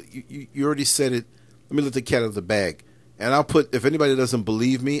 you already said it. Let me let the cat out of the bag. And I'll put, if anybody doesn't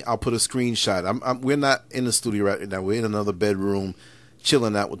believe me, I'll put a screenshot. We're not in the studio right now. We're in another bedroom,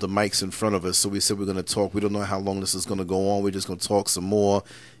 chilling out with the mics in front of us. So we said we're going to talk. We don't know how long this is going to go on. We're just going to talk some more,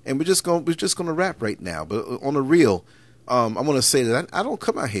 and we're just going to rap right now. But on the real, I want to say that I don't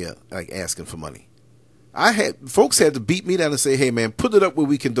come out here like asking for money. Folks had to beat me down and say, "Hey man, put it up where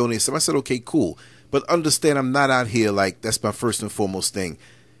we can donate some." I said, "Okay, cool," but understand I'm not out here like that's my first and foremost thing.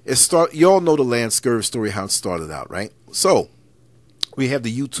 Y'all know the LanceScurv story, how it started out, right? So we have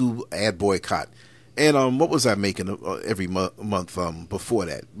the YouTube ad boycott, and what was I making every month before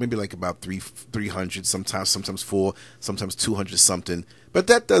that? Maybe like about 300, sometimes 4, sometimes 200 something. But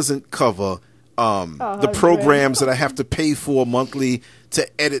that doesn't cover the programs that I have to pay for monthly to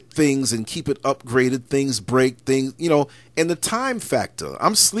edit things and keep it upgraded. Things break, and the time factor.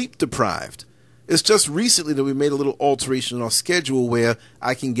 I'm sleep deprived. It's just recently that we made a little alteration in our schedule where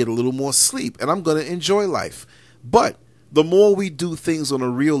I can get a little more sleep, and I'm going to enjoy life. But the more we do things on a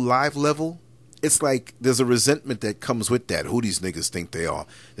real live level, it's like there's a resentment that comes with that. Who these niggas think they are?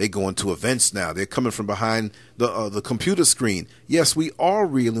 They going to events now. They're coming from behind the computer screen. Yes, we are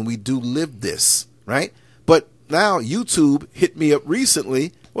real, and we do live this, right? But now YouTube hit me up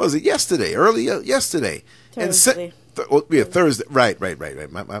recently. What was it? Earlier yesterday. Thursday. Thursday. Right.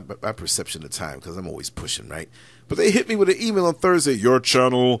 My perception of time, because I'm always pushing, right? But they hit me with an email on Thursday. Your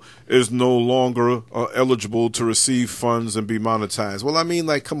channel is no longer eligible to receive funds and be monetized. Well, I mean,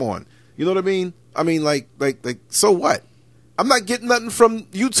 like, come on. You know what I mean? I mean, like, so what? I'm not getting nothing from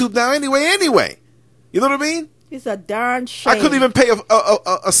YouTube now anyway. You know what I mean? It's a darn shame. I couldn't even pay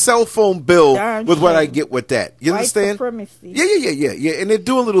a cell phone bill with what I get with that. You understand? Supremacy. Yeah. And they're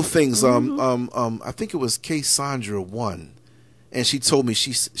doing little things. I think it was Cassandra 1, and she told me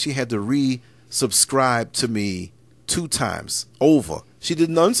she had to resubscribe to me 2 times over. She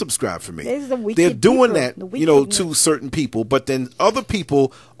didn't unsubscribe for me. They're doing that, to certain people, but then other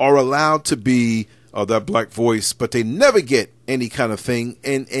people are allowed to be that black voice, but they never get any kind of thing,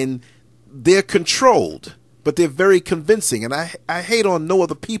 and they're controlled. But they're very convincing, and I hate on no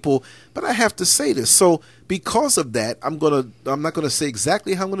other people, but I have to say this. So because of that, I'm not gonna say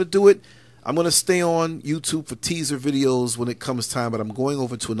exactly how I'm gonna do it. I'm gonna stay on YouTube for teaser videos when it comes time, but I'm going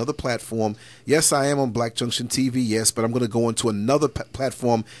over to another platform. Yes, I am on Black Junction TV, yes, but I'm gonna go into another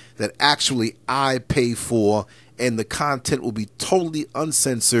platform that actually I pay for, and the content will be totally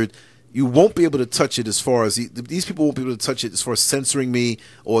uncensored. You won't be able to touch it as far as these people won't be able to touch it as far as censoring me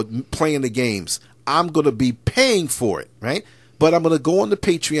or playing the games. I'm going to be paying for it, right? But I'm going to go on the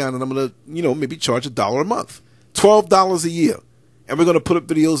Patreon, and I'm going to, maybe charge $1 a month, $12 a year. And we're going to put up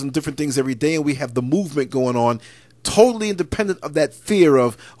videos and different things every day, and we have the movement going on, totally independent of that fear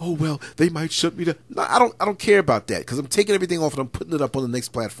of, oh, well, they might shut me down. No, I don't care about that, because I'm taking everything off and I'm putting it up on the next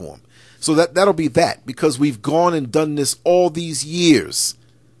platform. So that'll be that, because we've gone and done this all these years,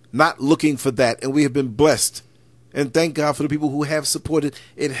 not looking for that, and we have been blessed. And thank God for the people who have supported.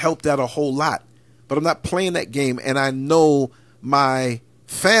 It helped out a whole lot. But I'm not playing that game, and I know my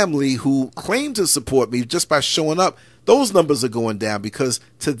family who claim to support me just by showing up, those numbers are going down, because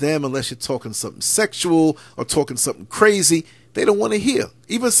to them, unless you're talking something sexual or talking something crazy, they don't want to hear.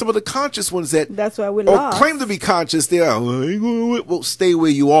 Even some of the conscious ones that's why we lost. Claim to be conscious, they are, well, stay where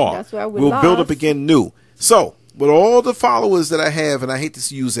you are. That's why we'll build up again new. So with all the followers that I have, and I hate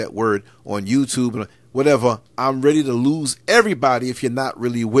to use that word on YouTube and whatever, I'm ready to lose everybody if you're not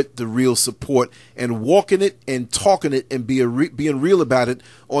really with the real support and walking it and talking it and being real about it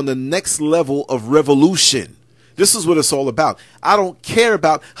on the next level of revolution. This is what it's all about. I don't care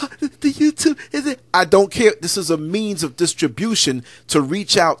about the YouTube. I don't care. This is a means of distribution to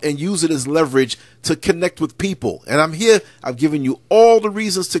reach out and use it as leverage to connect with people. And I'm here. I've given you all the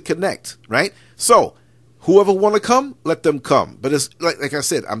reasons to connect, right? So whoever want to come, let them come. But it's like I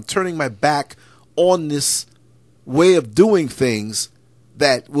said, I'm turning my back on this way of doing things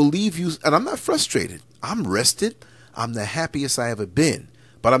that will leave you, and I'm not frustrated. I'm rested. I'm the happiest I ever been.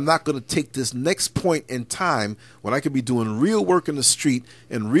 But I'm not going to take this next point in time when I could be doing real work in the street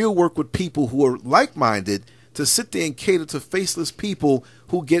and real work with people who are like-minded to sit there and cater to faceless people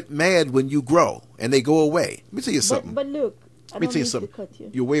who get mad when you grow and they go away. Let me tell you something. But look, let me tell you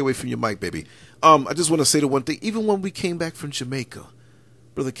something. You're way away from your mic, baby. I just want to say the one thing. Even when we came back from Jamaica,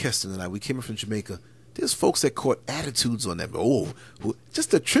 Brother Keston and I, we came in from Jamaica. There's folks that caught attitudes on them. Oh,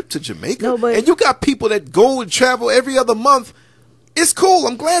 just a trip to Jamaica? No, but, and you got people that go and travel every other month. It's cool.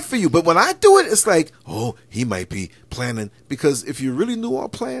 I'm glad for you. But when I do it, it's like, oh, he might be planning. Because if you really knew our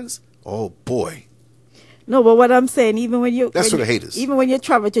plans, oh, boy. No, but what I'm saying, even when you That's for the when haters. even when you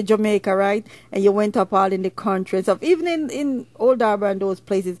travel to Jamaica, right, and you went up all in the country and stuff, even in Old Harbor and those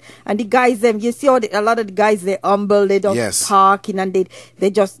places, and the guys them, you see a lot of the guys, they humble, they don't Yes. talking, and they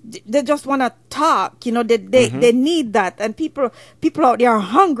just want to talk, you know, they need that, and people out there are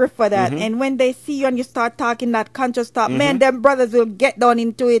hungry for that, and when they see you and you start talking that conscious talk, man, them brothers will get down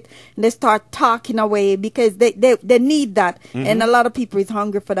into it and they start talking away because they need that, and a lot of people is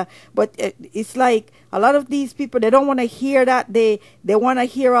hungry for that, but it's like a lot of these people, they don't want to hear that. They want to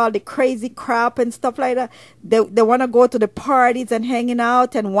hear all the crazy crap and stuff like that. They want to go to the parties and hanging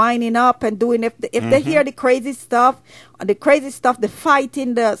out and winding up and doing. If they hear the crazy stuff, the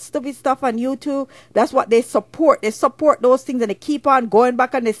fighting, the stupid stuff on YouTube, that's what they support. They support those things and they keep on going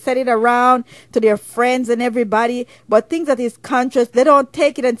back and they send it around to their friends and everybody. But things that is conscious, they don't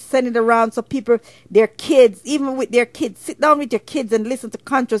take it and send it around so people, their kids, even with their kids, sit down with your kids and listen to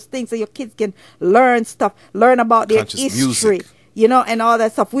conscious things so your kids can learn stuff, learn about their Conscious history, music. you know, and all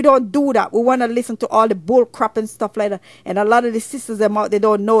that stuff. We don't do that. We want to listen to all the bull crap and stuff like that. And a lot of the sisters them out, they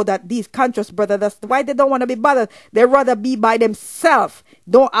don't know that these conscious brothers, that's why they don't want to be bothered. They rather be by themselves,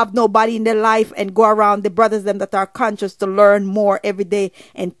 don't have nobody in their life, and go around the brothers them that are conscious to learn more every day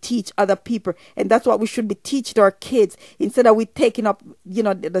and teach other people. And that's what we should be teaching our kids, instead of we taking up, you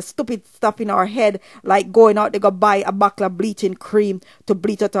know, the stupid stuff in our head, like going out, they go buy a bottle of bleaching cream to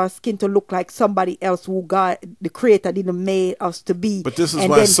bleach out our skin to look like somebody else who God, the creator, didn't make us to be. But this is and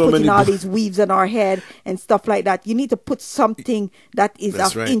why then so putting many all these weaves in our head and stuff like that. You need to put something that is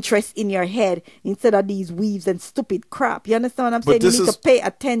That's of right. interest in your head instead of these weaves and stupid crap. You understand what I'm But saying? You this need is- to pay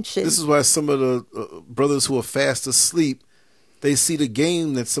attention. This is why some of the brothers who are fast asleep, they see the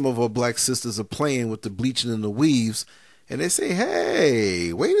game that some of our black sisters are playing with the bleaching and the weaves, and they say,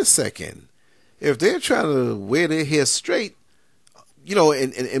 hey, wait a second. If they're trying to wear their hair straight, you know,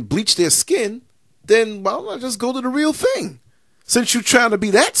 and bleach their skin, then why don't I just go to the real thing? Since you're trying to be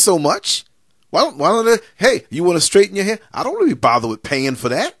that so much, why don't I, hey, you want to straighten your hair? I don't really bother with paying for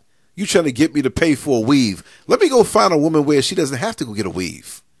that. You trying to get me to pay for a weave. Let me go find a woman where she doesn't have to go get a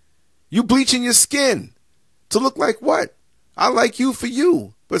weave. You bleaching your skin to look like what? I like you for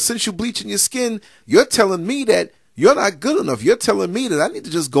you. But since you're bleaching your skin, you're telling me that you're not good enough. You're telling me that I need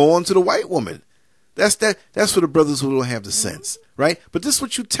to just go on to the white woman. That's for the brothers who don't have the sense, right? But this is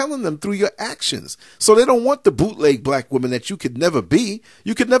what you're telling them through your actions. So they don't want the bootleg black woman that you could never be.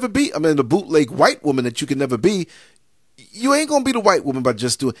 You could never be, the bootleg white woman that you could never be. You ain't going to be the white woman by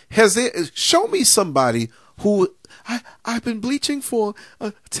just doing. Show me somebody who I've been bleaching for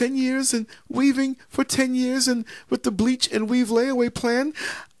 10 years and weaving for 10 years, and with the bleach and weave layaway plan,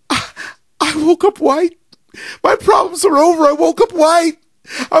 I woke up white. My problems are over. I woke up white.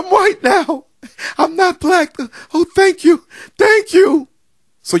 I'm white now. I'm not black. Oh, thank you. Thank you.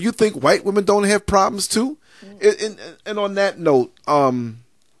 So you think white women don't have problems too? And on that note, I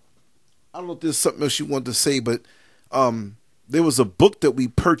don't know if there's something else you want to say, but there was a book that we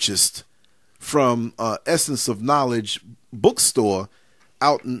purchased from Essence of Knowledge bookstore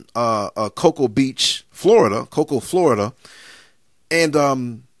out in Cocoa Beach, Florida, and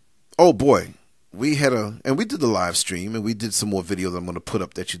oh boy, we did the live stream and we did some more video that I'm going to put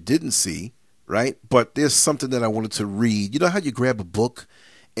up that you didn't see, right? But there's something that I wanted to read. You know how you grab a book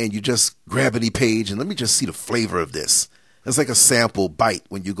and you just grab any page and let me just see the flavor of this. It's like a sample bite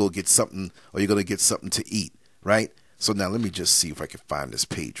when you go get something or you're going to get something to eat, right? So now let me just see if I can find this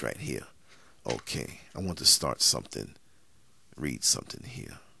page right here. Okay, I want to start something, read something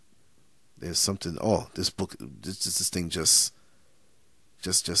here. There's something, this book, this thing just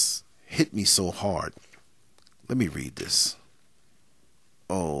hit me so hard. Let me read this.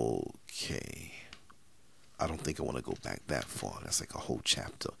 Okay. I don't think I want to go back that far. That's like a whole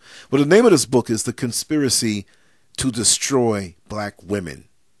chapter. But the name of this book is The Conspiracy to Destroy Black Women.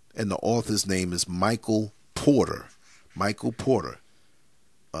 And the author's name is Michael Porter. Michael Porter.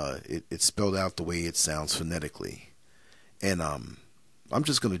 It's spelled out the way it sounds phonetically. And I'm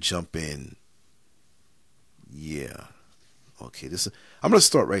just going to jump in. Yeah. Okay, I'm going to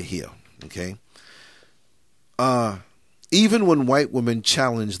start right here, okay? Even when white women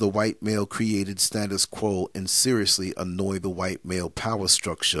challenge the white male created status quo and seriously annoy the white male power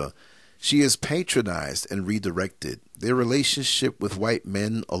structure, she is patronized and redirected. Their relationship with white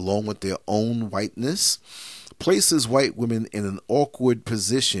men, along with their own whiteness, places white women in an awkward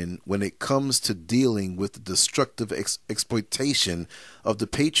position when it comes to dealing with the destructive exploitation of the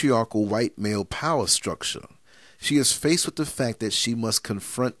patriarchal white male power structure. She is faced with the fact that she must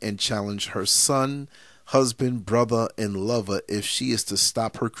confront and challenge her son, husband, brother, and lover if she is to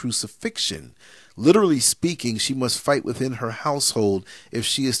stop her crucifixion. Literally speaking, she must fight within her household if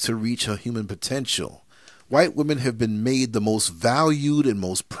she is to reach her human potential. White women have been made the most valued and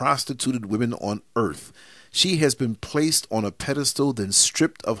most prostituted women on earth. She has been placed on a pedestal, then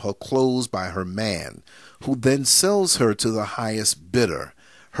stripped of her clothes by her man, who then sells her to the highest bidder.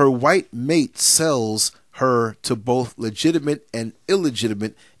 Her white mate sells her to both legitimate and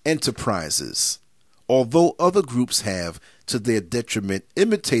illegitimate enterprises. Although other groups have, to their detriment,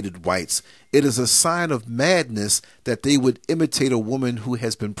 imitated whites, it is a sign of madness that they would imitate a woman who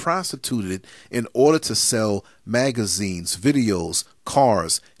has been prostituted in order to sell magazines, videos,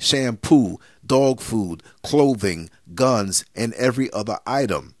 cars, shampoo, dog food, clothing, guns, and every other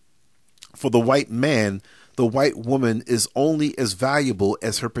item. For the white man, the white woman is only as valuable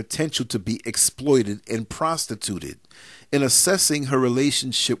as her potential to be exploited and prostituted. In assessing her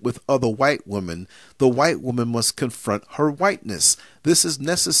relationship with other white women, the white woman must confront her whiteness. This is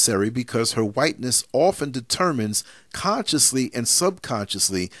necessary because her whiteness often determines, consciously and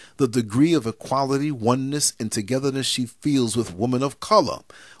subconsciously, the degree of equality, oneness, and togetherness she feels with women of color.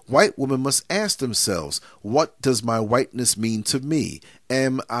 White women must ask themselves, what does my whiteness mean to me?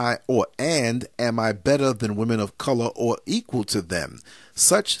 Am I better than women of color or equal to them?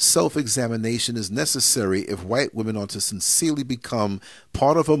 Such self-examination is necessary if white women are to sincerely become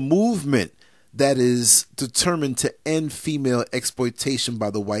part of a movement that is determined to end female exploitation by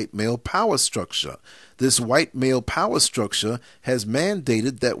the white male power structure. This white male power structure has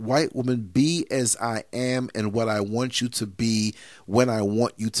mandated that white women be as I am and what I want you to be when I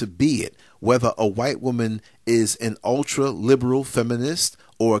want you to be it. Whether a white woman is an ultra-liberal feminist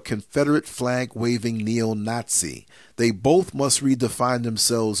or a Confederate flag-waving neo-Nazi, they both must redefine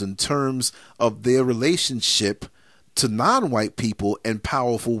themselves in terms of their relationship to non-white people and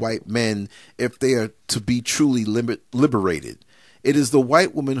powerful white men if they are to be truly liberated. It is the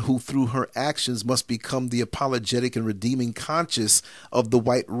white woman who, through her actions, must become the apologetic and redeeming conscience of the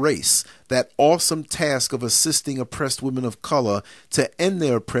white race. That awesome task of assisting oppressed women of color to end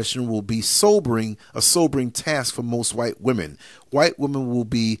their oppression will be a sobering task for most white women. White women will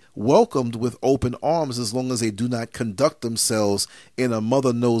be welcomed with open arms as long as they do not conduct themselves in a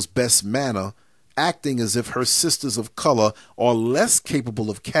mother knows best manner, acting as if her sisters of color are less capable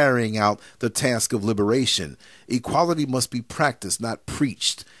of carrying out the task of liberation. Equality must be practiced, not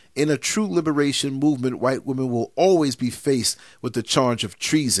preached. In a true liberation movement, white women will always be faced with the charge of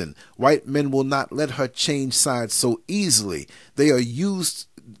treason. White men will not let her change sides so easily. They are used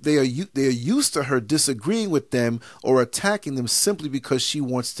to her disagreeing with them or attacking them simply because she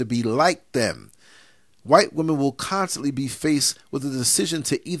wants to be like them. White women will constantly be faced with the decision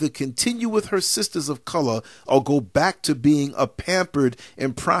to either continue with her sisters of color or go back to being a pampered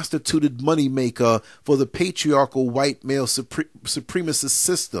and prostituted moneymaker for the patriarchal white male supremacist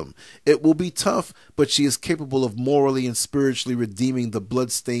system. It will be tough, but she is capable of morally and spiritually redeeming the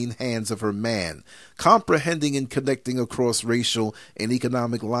bloodstained hands of her man. Comprehending and connecting across racial and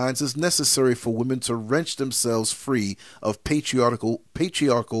economic lines is necessary for women to wrench themselves free of patriarchal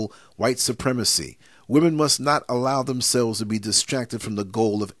white supremacy. Women must not allow themselves to be distracted from the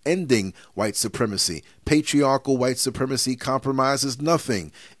goal of ending white supremacy. Patriarchal white supremacy compromises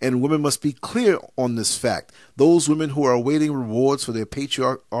nothing, and women must be clear on this fact. Those women who are awaiting rewards for their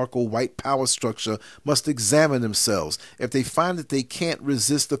patriarchal white power structure must examine themselves. If they find that they can't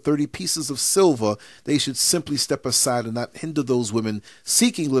resist the 30 pieces of silver, they should simply step aside and not hinder those women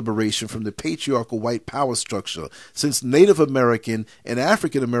seeking liberation from the patriarchal white power structure. Since Native American and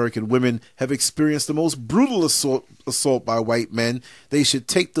African American women have experienced the most brutal assault by white men, they should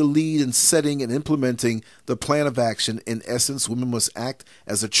take the lead in setting and implementing the plan of action. In essence, women must act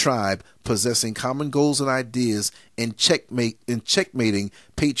as a tribe, possessing common goals and ideas, and checkmating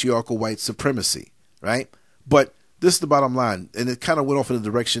patriarchal white supremacy, right? But this is the bottom line, and it kind of went off in a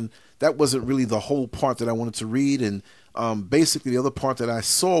direction that wasn't really the whole part that I wanted to read. And basically, the other part that I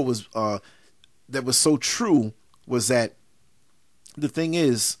saw was that was so true was that the thing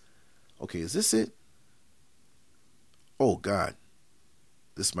is, okay, is this it? Oh God,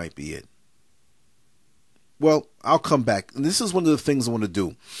 this might be it. Well, I'll come back. And this is one of the things I want to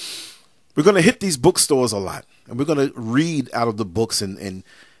do. We're going to hit these bookstores a lot, and we're going to read out of the books and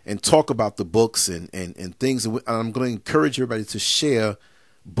talk about the books and things. And I'm going to encourage everybody to share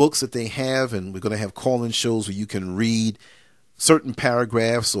books that they have, and we're going to have call-in shows where you can read certain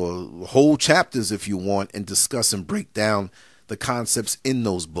paragraphs or whole chapters if you want and discuss and break down the concepts in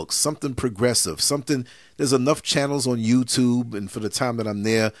those books. Something progressive, there's enough channels on YouTube, and for the time that I'm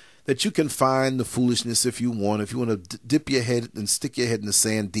there, that you can find the foolishness if you want. If you want to dip your head and stick your head in the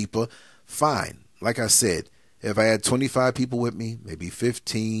sand deeper, fine. Like I said, if I had 25 people with me, maybe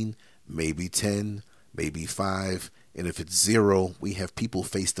 15, maybe 10, maybe 5, and if it's 0, we have people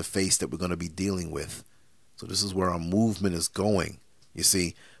face to face that we're going to be dealing with. So this is where our movement is going, you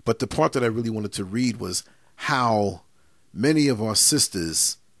see. But the part that I really wanted to read was how many of our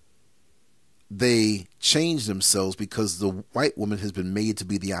sisters, they change themselves because the white woman has been made to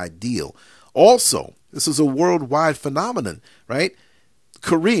be the ideal. Also, this is a worldwide phenomenon, right?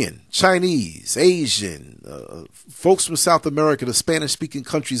 Korean, Chinese, Asian, folks from South America, the Spanish-speaking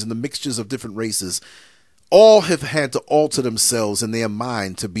countries, and the mixtures of different races, all have had to alter themselves in their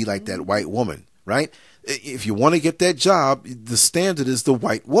mind to be like that white woman, right? If you want to get that job, the standard is the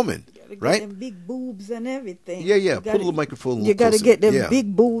white woman, right? Them big boobs and everything. Yeah. Put a little microphone a little You got to closer. get them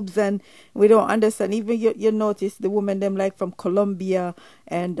big boobs, and we don't understand. Even you notice the women them like from Colombia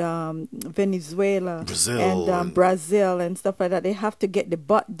and Venezuela, Brazil, Brazil and stuff like that. They have to get the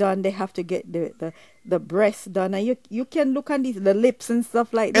butt done. They have to get the breasts done, and you can look on the lips and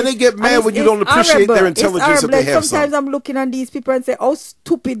stuff like that. And they get mad when you don't appreciate their intelligence if they have Sometimes I'm looking on these people and say, "Oh,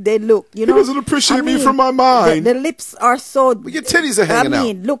 stupid they look." You know, he doesn't appreciate me from my mind. The lips are so. Well, your titties are hanging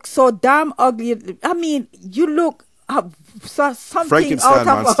out. Look so damn ugly. I mean, you look. Something Frankenstein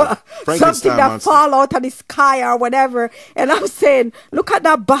out of something that monster. fall out of the sky or whatever, and I'm saying, look at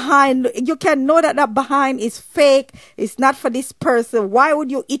that behind. You can know that behind is fake. It's not for this person. Why would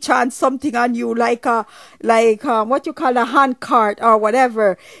you itch on something on you like what you call a hand cart or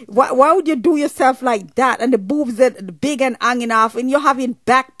whatever? Why would you do yourself like that? And the boobs that big and hanging off, and you're having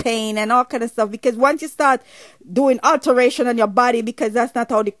back pain and all kind of stuff. Because once you start doing alteration on your body, because that's not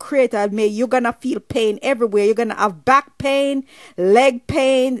how the creator made, you're gonna feel pain everywhere. You're gonna have back pain, leg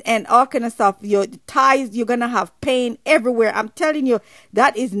pain, and all kind of stuff. Your thighs, you're gonna have pain everywhere. I'm telling you,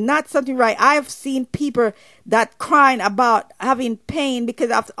 that is not something right. I've seen people that crying about having pain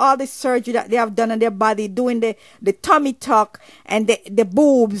because of all the surgery that they have done on their body, doing the tummy tuck and the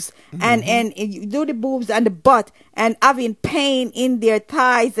boobs, and you do the boobs and the butt, and having pain in their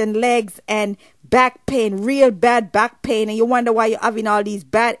thighs and legs and back pain, real bad back pain, and you wonder why you're having all these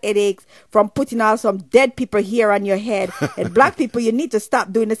bad headaches from putting all some dead people here on your head. And black people, you need to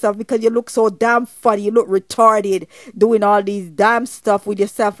stop doing this stuff because you look so damn funny. You look retarded doing all these damn stuff with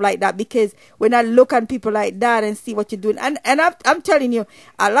yourself like that. Because when I look at people like that and see what you're doing, and I'm telling you,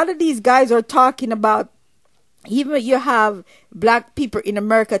 a lot of these guys are talking about, even you have black people in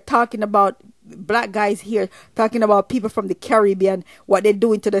America talking about black guys here talking about people from the Caribbean, what they're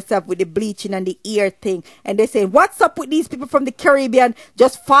doing to themselves with the bleaching and the ear thing, and they're saying, what's up with these people from the Caribbean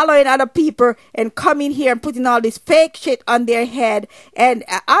just following other people and coming here and putting all this fake shit on their head? And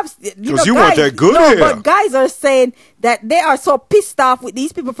because you want that good hair. But guys are saying that they are so pissed off with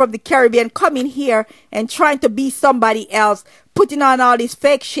these people from the Caribbean coming here and trying to be somebody else, putting on all this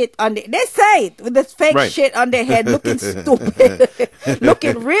fake shit on they say it with this fake shit on their head, looking stupid,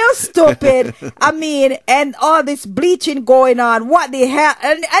 looking real stupid. I mean, and all this bleaching going on. What the hell?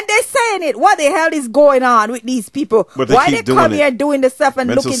 And they're saying it. What the hell is going on with these people? Why they come here doing the stuff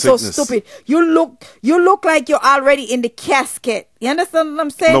and looking so stupid? You look like you're already in the casket. You understand what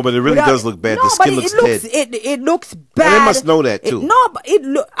I'm saying? No, but it really does look bad. The skin looks dead. It looks bad. And they must know that too.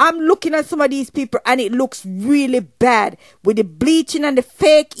 I'm looking at some of these people and it looks really bad with the bleaching and the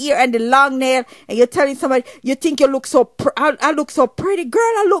fake ear and the long nail. And you're telling somebody, you think you look so, I look so pretty. Girl,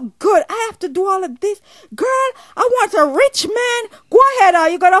 I look good. I have to do all of this. Girl, I want a rich man. Go ahead.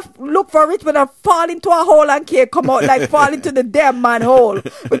 You're going to look for a rich man and fall into a hole and can't come out, like fall into the damn manhole.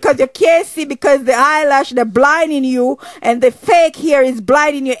 Because you can't see, because the eyelash, they're blinding you, and the fake hair is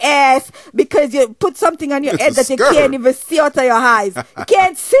blinding your ass because you put something on your head that you can't even see out of your eyes. You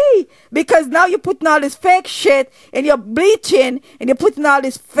can't see because now you're putting all this fake shit and you're bleaching and you're putting all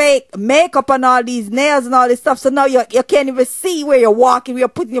this fake makeup on all these nails and all this stuff. So now you can't even see where you're walking, where you're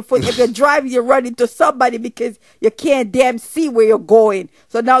putting your foot. If you're driving, you run into somebody because you can't damn see where you're going.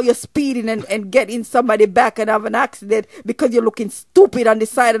 So now you're speeding and getting somebody back and have an accident because you're looking stupid on the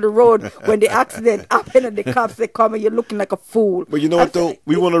side of the road when the accident happened and the cops they come and you're looking like a fool. But you know what though?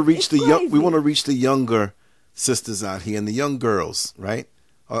 We want to reach the younger sisters out here and the young girls, right?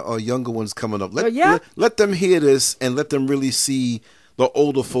 Or younger ones coming up. Let them hear this and let them really see the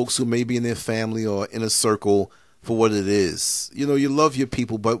older folks who may be in their family or in a circle for what it is. You know, you love your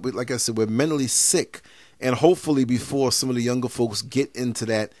people, but like I said, we're mentally sick. And hopefully before some of the younger folks get into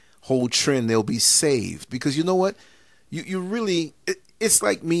that whole trend, they'll be saved. Because you know what? You really, it's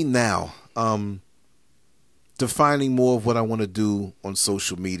like me now. Defining more of what I want to do on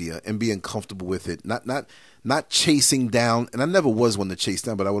social media and being comfortable with it, not chasing down. And I never was one to chase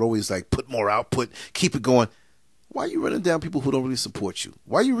down, but I would always like put more output, keep it going. Why are you running down people who don't really support you?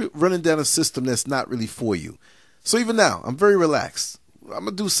 Why are you running down a system that's not really for you? So even now, I'm very relaxed. I'm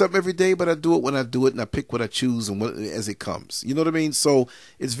gonna do something every day, but I do it when I do it, and I pick what I choose and what as it comes. You know what I mean? So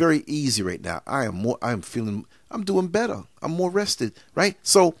it's very easy right now. I'm doing better. I'm more rested, right?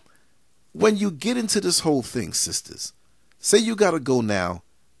 So when you get into this whole thing, sisters, say you gotta go now.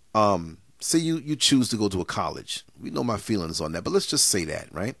 Say you choose to go to a college. We know my feelings on that, but let's just say that,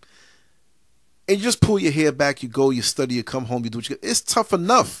 right? And you just pull your hair back, you go, you study, you come home, you do what you get. It's tough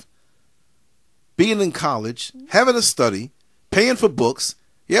enough being in college, having to study, paying for books.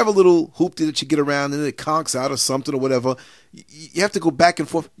 You have a little hoopty that you get around and it conks out or something or whatever. You have to go back and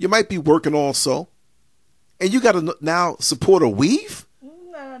forth. You might be working also. And you got to now support a weave?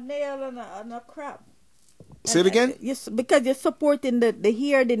 A nail and a crap. Say it again? Because you're supporting the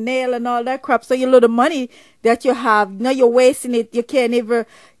hair, the nail, and all that crap. So your little money that you have, now you're wasting it. You can't even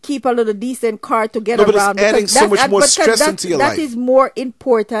keep a little decent car to get around. But it's adding so much more stress into your life. That is more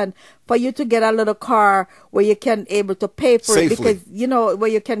important for you to get a little car where you can able to pay for safely. It, because you know where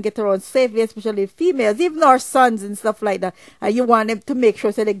you can get around safely, especially females, even our sons and stuff like that. And you want them to make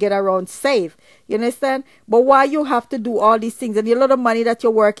sure so they get around safe. You understand? But why you have to do all these things and your little money that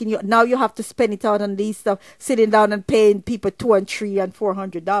you're working, now you have to spend it out on these stuff, sitting down and paying people $200 and $300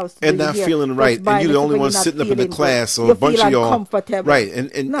 and $400 and not feeling right, and you're the only one sitting up in the class, or a bunch of y'all, right? And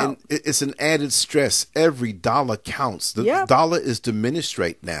it's an added stress. Every dollar counts. The dollar is diminished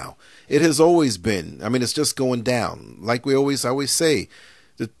right now. It has always been. I mean, it's just going down. Like I always say,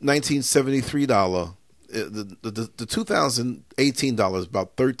 the 1973 dollar, the 2018 dollar is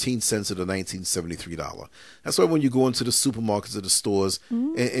about 13 cents of the 1973 dollar. That's why when you go into the supermarkets or the stores,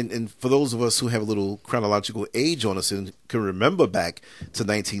 and for those of us who have a little chronological age on us and can remember back to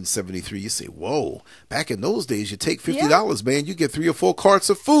 1973, you say, "Whoa! Back in those days, you take $50, man, you get 3 or 4 carts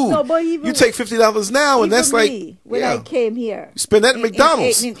of food. No, but even, you take $50 now, and that's like when I came here, you spend that at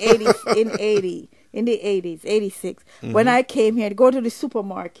McDonald's in the 80s, 86. When I came here to go to the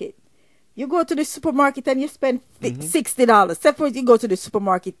supermarket. You go to the supermarket and you spend $60. Suppose you go to the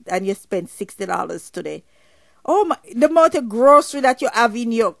supermarket and you spend $60 today. Oh my! The amount of grocery that you have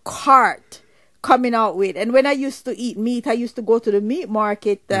in your cart coming out with. And when I used to eat meat, I used to go to the meat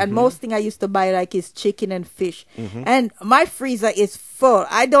market, and most thing I used to buy like is chicken and fish. And my freezer is full.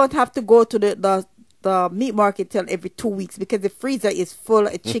 I don't have to go to the meat market till every 2 weeks because the freezer is full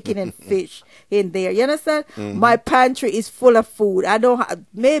of chicken and fish in there. You understand? My pantry is full of food. I don't have,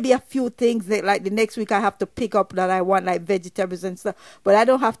 maybe a few things that like the next week I have to pick up that I want, like vegetables and stuff, but I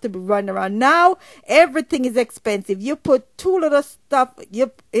don't have to be running around. Now everything is expensive. You put 2 little stuff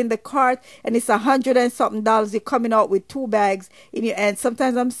in the cart and it's $100 and something. You're coming out with 2 bags in your, and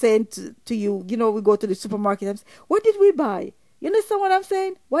sometimes I'm saying to you, you know, we go to the supermarket and say, what did we buy? You understand what I'm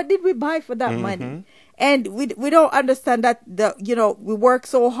saying? What did we buy for that money? And we don't understand that we work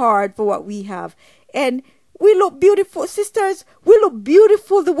so hard for what we have. And we look beautiful, sisters. We look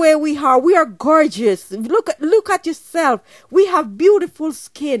beautiful the way we are. We are gorgeous. Look at yourself. We have beautiful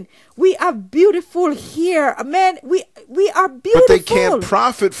skin. We have beautiful hair. Man, we are beautiful. But they can't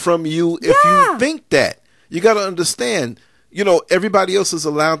profit from you if you think that. You got to understand, everybody else is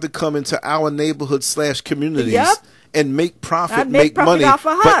allowed to come into our neighborhood / communities. And make profit, make money,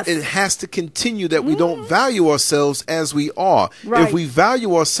 but it has to continue that we don't value ourselves as we are. Right. If we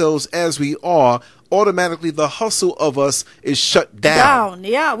value ourselves as we are, automatically the hustle of us is shut down.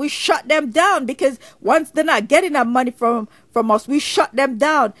 Yeah, we shut them down because once they're not getting that money from us, we shut them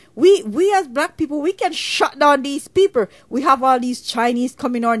down. We as black people, we can shut down these people. We have all these Chinese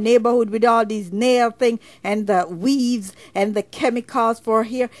come in our neighborhood with all these nail thing and the weaves and the chemicals for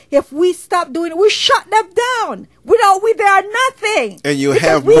hair. If we stop doing it, we shut them down. They are nothing. And you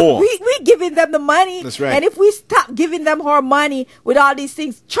have more. We giving them the money. That's right. And if we stop giving them our money with all these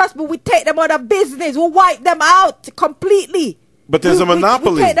things, trust me, we take them out of business. We'll wipe them out completely. But there's a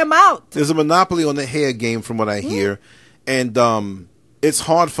monopoly. We take them out. There's a monopoly on the hair game from what I hear. And it's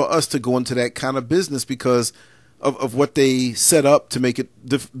hard for us to go into that kind of business because of what they set up to make it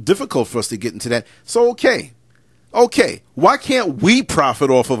difficult for us to get into that. So, okay. Why can't we profit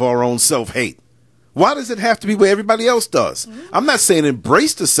off of our own self-hate? Why does it have to be where everybody else does? I'm not saying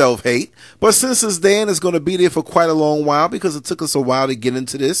embrace the self-hate, but since it's there and it's going to be there for quite a long while because it took us a while to get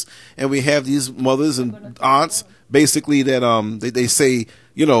into this, and we have these mothers and aunts basically that they say,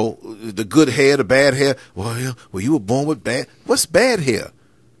 the good hair, the bad hair. Well, you were born with bad. What's bad hair?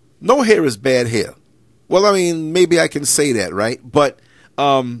 No hair is bad hair. Well, I mean, maybe I can say that, right? But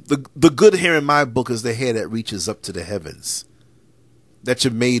the good hair in my book is the hair that reaches up to the heavens, that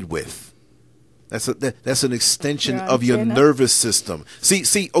you're made with. That's an extension of your nervous system.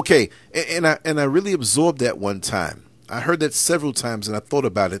 See, okay, and I really absorbed that one time. I heard that several times, and I thought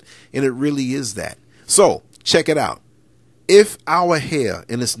about it, and it really is that. So check it out. if our hair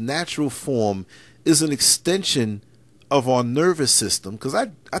in its natural form is an extension of our nervous system, because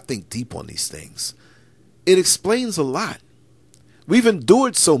I think deep on these things, it explains a lot. We've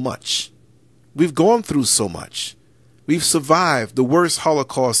endured so much. We've gone through so much. We've survived the worst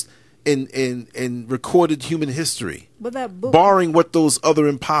Holocaust in recorded human history, But that book, barring what those other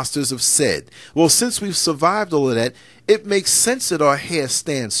imposters have said. Well, since we've survived all of that, it makes sense that our hair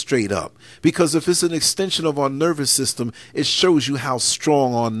stands straight up, because if it's an extension of our nervous system, it shows you how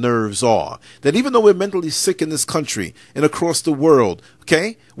strong our nerves are. That even though we're mentally sick in this country and across the world,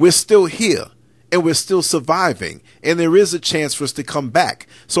 okay, we're still here. And we're still surviving, and there is a chance for us to come back.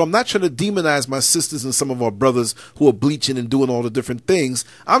 So I'm not trying to demonize my sisters and some of our brothers who are bleaching and doing all the different things.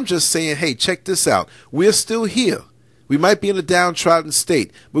 I'm just saying, hey, check this out. We're still here. We might be in a downtrodden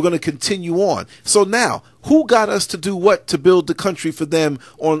state. We're going to continue on. So now, who got us to do what to build the country for them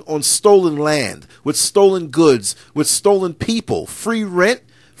on stolen land, with stolen goods, with stolen people, free rent,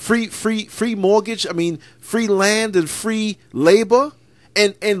 free mortgage, free land and free labor?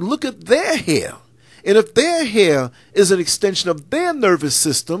 And look at their hair. And if their hair is an extension of their nervous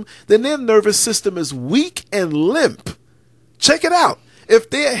system, then their nervous system is weak and limp. Check it out. If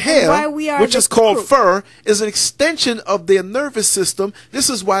their hair, which is called fur, is an extension of their nervous system, this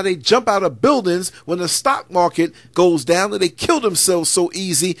is why they jump out of buildings when the stock market goes down, and they kill themselves so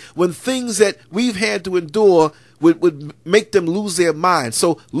easy when things that we've had to endure would make them lose their mind.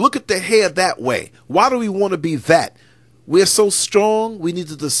 So look at the hair that way. Why do we want to be that? We're so strong, we need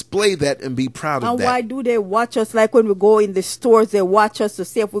to display that and be proud of that. And why do they watch us? Like when we go in the stores, they watch us to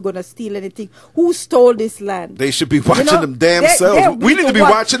see if we're going to steal anything. Who stole this land? They should be watching them damn selves. We need to be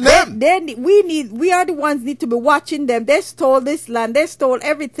watching them. We are the ones need to be watching them. They stole this land. They stole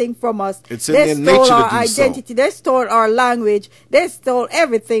everything from us. It's in their nature to do so. They stole our identity. They stole our language. They stole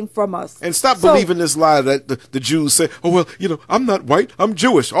everything from us. And stop believing this lie that the Jews say, oh, well, I'm not white, I'm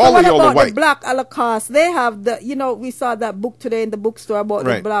Jewish. All of y'all are white. The Black Holocaust? They have we saw that book today in the bookstore about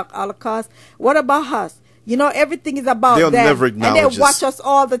the Black Holocaust. What about us? Everything is about They'll them. never acknowledge and they watch us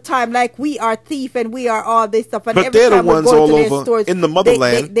all the time like we are thief and we are all this stuff. And but every they're time the ones we go all to over their stores, in the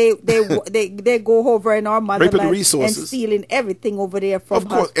motherland. They go over in our motherland raping the resources and stealing everything over there from us. Of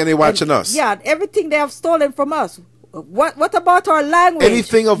course, and they're watching us. Yeah, everything they have stolen from us. What about our language?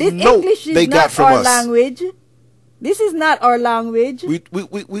 Anything of this note English is they not got from our us. Language. This is not our language. We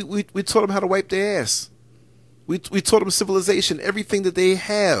taught them how to wipe their ass. We taught them civilization, everything that they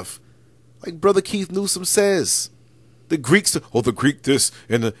have. Like Brother Keith Newsom says. The Greeks, the Greek this,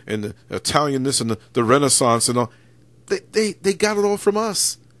 and the Italian this, and the Renaissance and all. They got it all from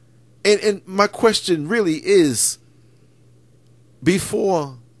us. And my question really is,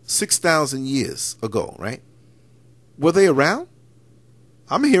 before 6,000 years ago, right? Were they around?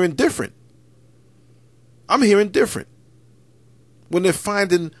 I'm hearing different. When they're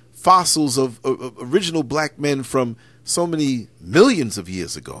finding fossils of original black men from so many millions of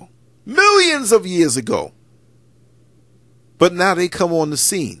years ago. But now they come on the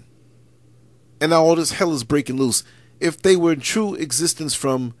scene. And now all this hell is breaking loose. If they were in true existence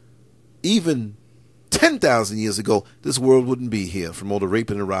from even 10,000 years ago, this world wouldn't be here from all the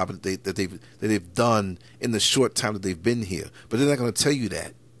raping and robbing that they've done in the short time that they've been here. But they're not going to tell you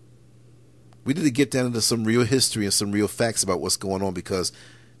that. We need to get down into some real history and some real facts about what's going on, because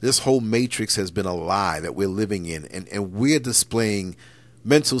this whole matrix has been a lie that we're living in, and we're displaying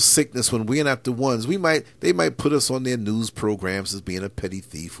mental sickness when we're not the ones. They might put us on their news programs as being a petty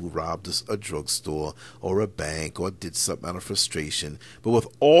thief who robbed a drugstore or a bank or did something out of frustration. But with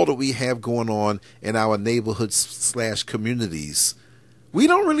all that we have going on in our neighborhoods / communities, we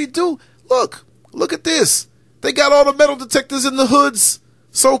don't really do. Look at this. They got all the metal detectors in the hoods,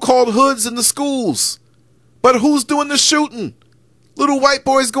 so-called hoods in the schools. But who's doing the shooting? Little white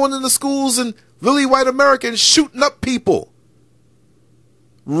boys going into schools and lily white Americans shooting up people.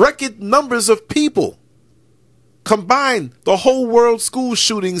 Record numbers of people. Combine the whole world school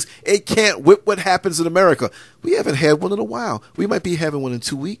shootings, it can't whip what happens in America. We haven't had one in a while. We might be having one in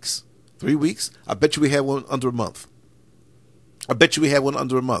 2 weeks, 3 weeks. I bet you we had one under a month.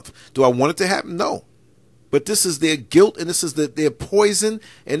 Do I want it to happen? No. But this is their guilt, and this is their poison,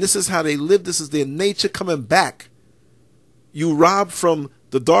 and this is how they live. This is their nature coming back. You rob from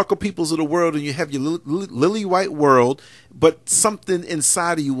the darker peoples of the world, and you have your lily white world, but something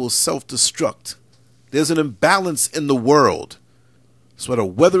inside of you will self-destruct. There's an imbalance in the world. That's why the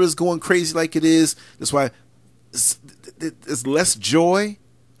weather is going crazy like it is. That's why there's less joy.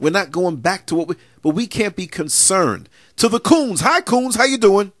 We're not going back to but we can't be concerned. To the coons, hi coons, how you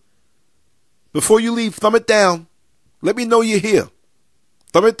doing? Before you leave, thumb it down. Let me know you're here.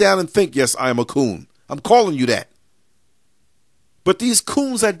 Thumb it down and think, yes, I am a coon. I'm calling you that. But these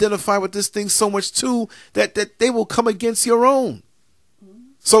coons identify with this thing so much too that they will come against your own.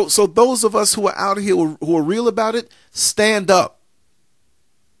 So those of us who are out here who are real about it, stand up.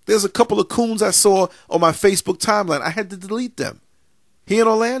 There's a couple of coons I saw on my Facebook timeline. I had to delete them here in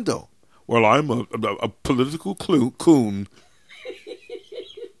Orlando. Well, I'm a political coon.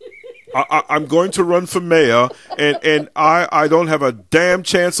 I'm going to run for mayor, and I don't have a damn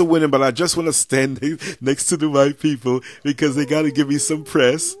chance of winning, but I just want to stand next to the right people because they got to give me some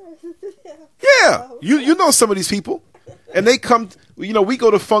press. Yeah, you know some of these people, and they come. You know, we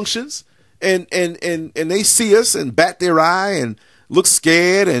go to functions, and they see us and bat their eye and look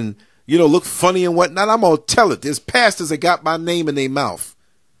scared and look funny and whatnot. I'm gonna tell it. There's pastors that got my name in their mouth,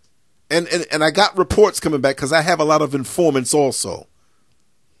 and I got reports coming back because I have a lot of informants also.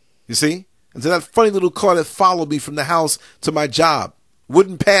 You see? And so that funny little car that followed me from the house to my job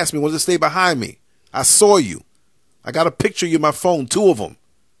wouldn't pass me, wanted to stay behind me. I saw you. I got a picture of you on my phone, 2 of them.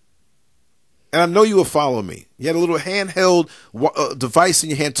 And I know you were following me. You had a little handheld device in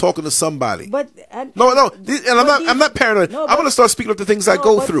your hand talking to somebody. I'm not paranoid. I'm going to start speaking of the things I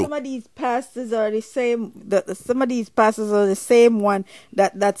go through. Some of these pastors are the same. Some of these pastors are the same one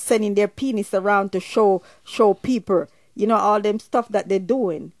that's sending their penis around to show people. All them stuff that they're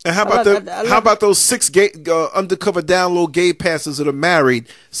doing. And how about those 6 gay, undercover down low gay pastors that are married?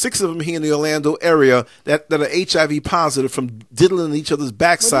 6 of them here in the Orlando area that are HIV positive from diddling each other's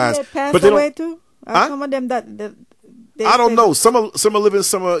backsides. But they away too? Some of them that I don't know. Some are living.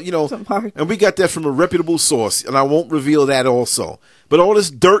 Some are and we got that from a reputable source. And I won't reveal that also. But all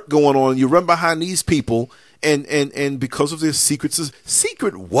this dirt going on, you run behind these people, and because of their secrets,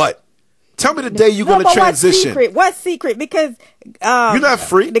 secret what? Tell me the day you're going to transition. What secret? Because you're not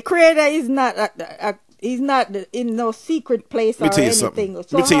free. The Creator is not. He's not in no secret place or anything.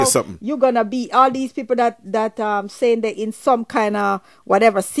 Let me tell you something. You're gonna be all these people that saying they're in some kind of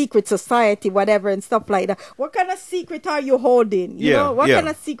whatever secret society, whatever, and stuff like that. What kind of secret are you holding? What kind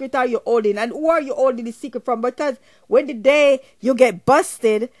of secret are you holding, and who are you holding the secret from? Because when the day you get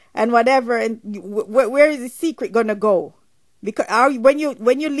busted and whatever, and where is the secret gonna go? Because when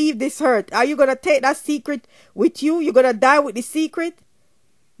you leave this earth, are you gonna take that secret with you? You're gonna die with the secret.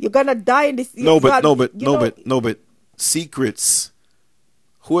 You're gonna die in this. No, but secrets.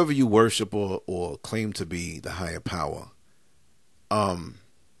 Whoever you worship or claim to be the higher power,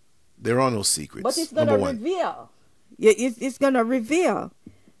 there are no secrets. But it's gonna reveal. It's gonna reveal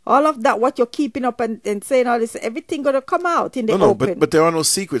all of that. What you're keeping up and saying all this, everything gonna come out in the open. But there are no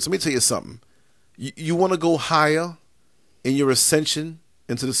secrets. Let me tell you something. You want to go higher in your ascension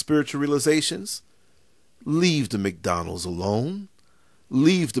into the spiritual realizations? Leave the McDonald's alone.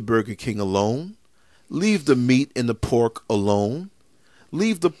 Leave the Burger King alone. Leave the meat and the pork alone.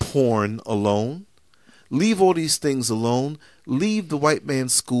 Leave the porn alone. Leave all these things alone. Leave the white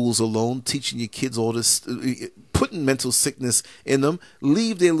man's schools alone, teaching your kids all this, putting mental sickness in them.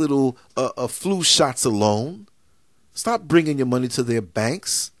 Leave their little flu shots alone. Stop bringing your money to their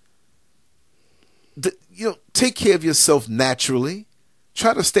banks. Take care of yourself naturally.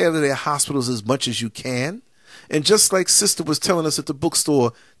 Try to stay out of their hospitals as much as you can. And just like Sister was telling us at the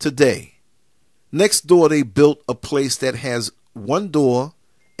bookstore today, next door they built a place that has one door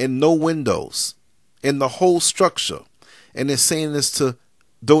and no windows in the whole structure. And they're saying this to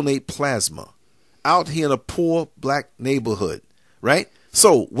donate plasma out here in a poor black neighborhood, right?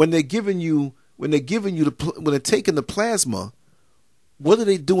 So when they're taking the plasma, what are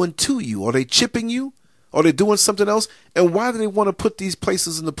they doing to you? Are they chipping you? Are they doing something else? And why do they want to put these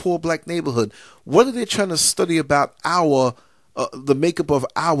places in the poor black neighborhood? What are they trying to study about the makeup of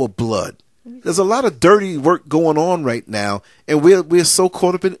our blood? There's a lot of dirty work going on right now, and we're so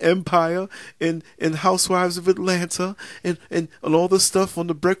caught up in Empire and Housewives of Atlanta and all the stuff on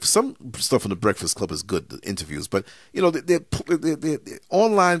the breakfast. Some stuff on the Breakfast Club is good, the interviews, but they're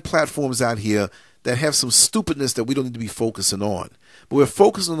online platforms out here that have some stupidness that we don't need to be focusing on. But we're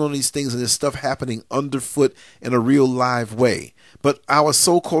focusing on these things, and there's stuff happening underfoot in a real live way. But our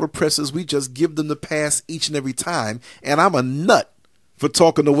so-called oppressors, we just give them the pass each and every time. And I'm a nut for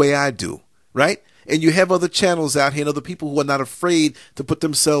talking the way I do, right? And you have other channels out here and other people who are not afraid to put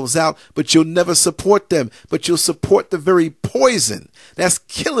themselves out, but you'll never support them. But you'll support the very poison that's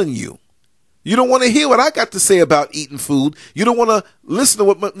killing you. You don't want to hear what I got to say about eating food. You don't want to listen to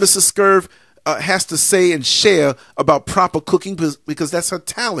what Mrs. Scurv has to say and share about proper cooking because that's her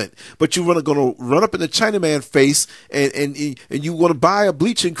talent. But you're going to run up in the Chinaman face and you want to buy a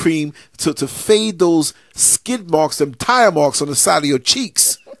bleaching cream to fade those skid marks, them tire marks on the side of your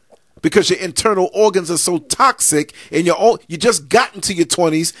cheeks. because your internal organs are so toxic, and you just got into your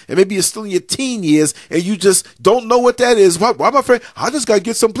 20s, and maybe you're still in your teen years, and you just don't know what that is. Why my friend? I just got to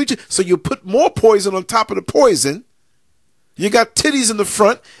get some bleach. So you put more poison on top of the poison. You got titties in the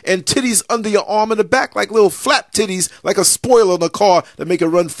front and titties under your arm and the back, like little flap titties, like a spoiler in a car that make it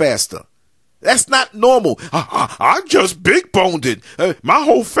run faster. That's not normal. I just big-boned it. My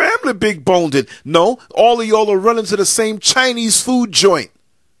whole family big-boned it. No, all of y'all are running to the same Chinese food joint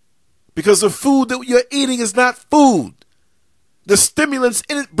because the food that you're eating is not food. The stimulants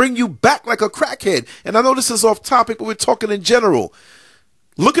in it bring you back like a crackhead. And I know this is off topic, but we're talking in general.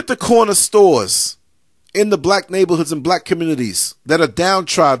 Look at the corner stores in the black neighborhoods and black communities that are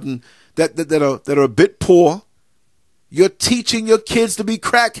downtrodden, that are a bit poor. You're teaching your kids to be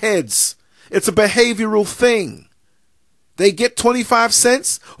crackheads. It's a behavioral thing. They get 25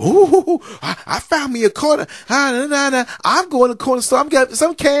 cents. Ooh, I found me a corner. I'm going to the corner store. I'm getting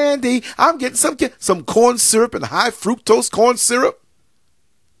some candy. I'm getting some corn syrup and high fructose corn syrup.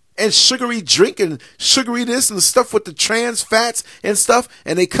 And sugary drink and sugary this and stuff with the trans fats and stuff.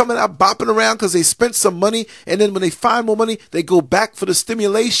 And they coming out bopping around because they spent some money. And then when they find more money, they go back for the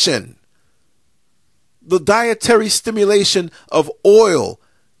stimulation. The dietary stimulation of oil,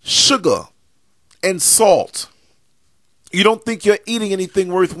 sugar, and salt. You don't think you're eating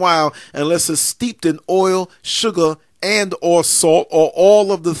anything worthwhile unless it's steeped in oil, sugar, and or salt, or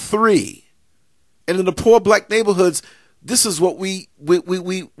all of the three. And in the poor black neighborhoods, this is what we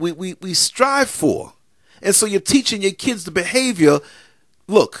strive for. And so you're teaching your kids the behavior.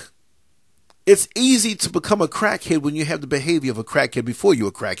 Look, it's easy to become a crackhead when you have the behavior of a crackhead before you're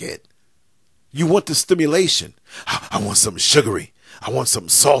a crackhead. You want the stimulation. I want something sugary. I want something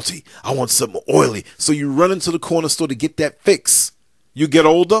salty. I want something oily. So you run into the corner store to get that fix. You get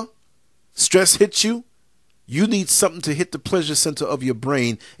older, stress hits you. You need something to hit the pleasure center of your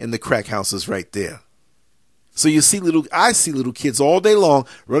brain, and the crack house is right there. So I see little kids all day long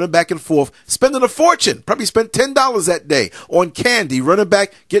running back and forth, spending a fortune, probably spent $10 that day on candy, running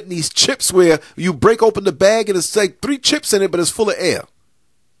back, getting these chips where you break open the bag and it's like 3 chips in it, but it's full of air.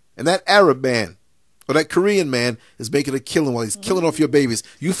 And that Arab man or that Korean man is making a killing while he's killing off your babies.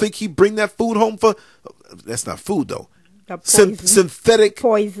 You think he bring that food home for? That's not food though. Synthetic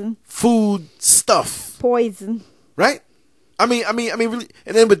poison food stuff. Poison. Right? I mean, really.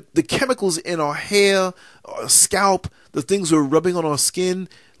 And then with the chemicals in our hair, our scalp, the things we're rubbing on our skin.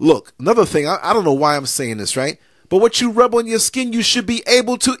 Look, another thing, I don't know why I'm saying this, right? But what you rub on your skin, you should be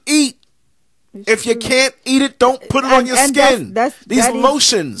able to eat. If you can't eat it, don't put it on your skin. These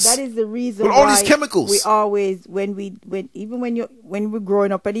lotions. That is the reason with all these chemicals. We always, when we're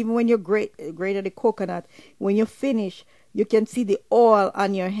growing up, and even when you're great at the coconut, when you finish, you can see the oil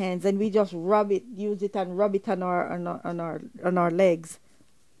on your hands, and we just use it and rub it on our legs.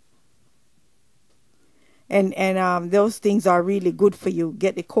 And those things are really good for you.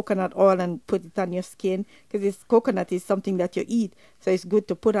 Get the coconut oil and put it on your skin, because coconut is something that you eat, so it's good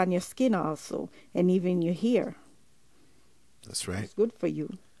to put on your skin also, and even your hair. That's right. It's good for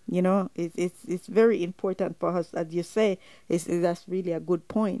you. You know, it's very important for us, as you say. That's really a good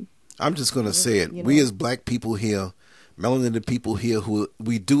point. I'm just going to say it. You know? We as black people here, melanated people here,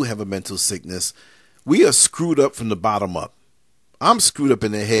 we do have a mental sickness. We are screwed up from the bottom up. I'm screwed up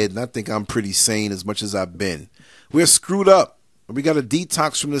in the head, and I think I'm pretty sane as much as I've been. We're screwed up. We got to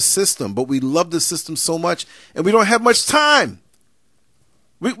detox from the system, but we love the system so much, and we don't have much time.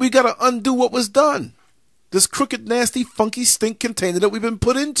 We got to undo what was done. This crooked, nasty, funky stink container that we've been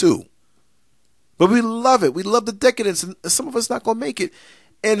put into. But we love it. We love the decadence, and some of us not going to make it.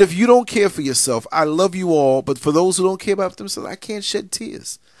 And if you don't care for yourself, I love you all, but for those who don't care about themselves, I can't shed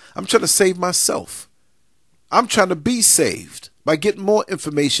tears. I'm trying to save myself. I'm trying to be saved by getting more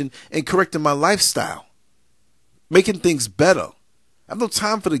information and correcting my lifestyle, making things better. I have no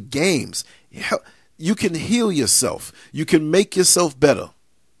time for the games. You can heal yourself. You can make yourself better.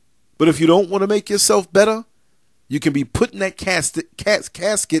 But if you don't want to make yourself better, you can be put in that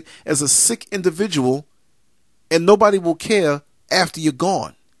casket as a sick individual, and nobody will care after you're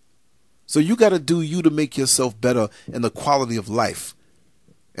gone. So you got to do you to make yourself better in the quality of life.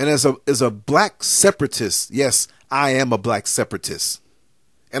 And as a black separatist, yes, I am a black separatist.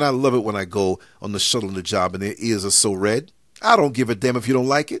 And I love it when I go on the shuttle on the job and their ears are so red. I don't give a damn if you don't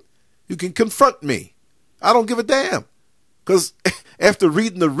like it. You can confront me. I don't give a damn. Because after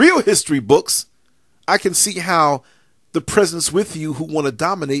reading the real history books, I can see how the presence with you who want to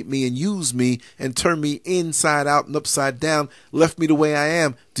dominate me and use me and turn me inside out and upside down left me the way I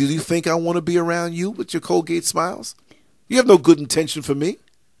am. Do you think I want to be around you with your Colgate smiles? You have no good intention for me.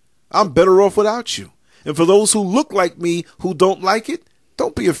 I'm better off without you. And for those who look like me who don't like it,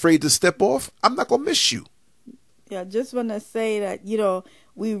 Don't be afraid to step off. I'm not gonna miss you. Yeah, just want to say that, you know,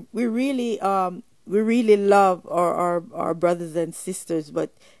 we really love our brothers and sisters,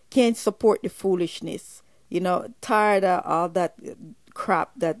 but can't support the foolishness. You know, tired of all that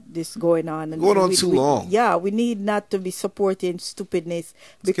crap that is going on. And going on too long. Yeah, we need not to be supporting stupidness,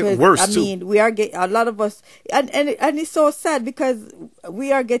 because getting worse, I mean, we are getting, a lot of us, and it's so sad because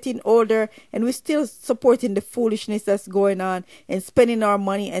we are getting older and we're still supporting the foolishness that's going on and spending our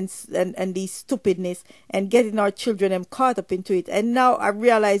money and the stupidness and getting our children caught up into it. And now I'm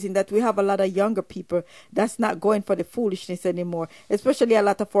realizing that we have a lot of younger people that's not going for the foolishness anymore, especially a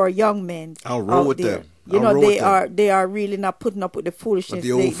lot of our young men. I'll roll with them. You know, they are really not putting up with the foolishness.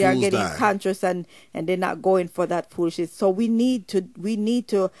 The they are getting conscious and they're not going for that foolishness. So we need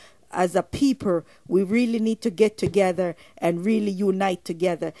to, as a people, we really need to get together and really unite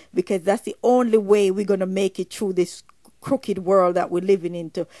together, because that's the only way we're going to make it through this crooked world that we're living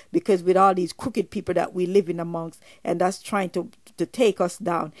into, because with all these crooked people that we're living amongst, and that's trying to take us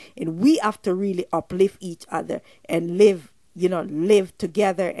down. And we have to really uplift each other and live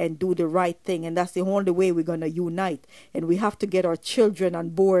together and do the right thing. And that's the only way we're going to unite. And we have to get our children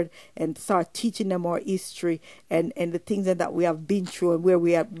on board and start teaching them our history and the things that we have been through and where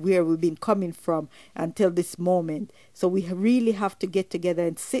we've been coming from until this moment. So we really have to get together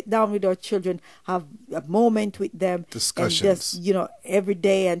and sit down with our children, have a moment with them, discussions, and just, every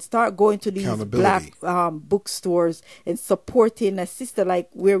day, and start going to these black bookstores and supporting a sister like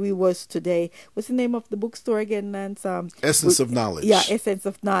where we was today. What's the name of the bookstore again, Lance? Essence of Knowledge. Yeah, Essence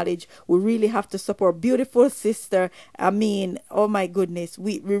of Knowledge. We really have to support beautiful sister. I mean, oh my goodness,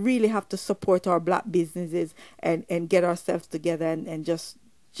 we really have to support our black businesses and get ourselves together and just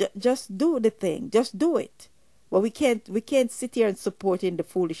do the thing. Just do it. Well, we can't sit here and support in the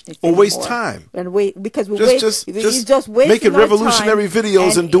foolishness or anymore. waste time and wait, because we just wasting making revolutionary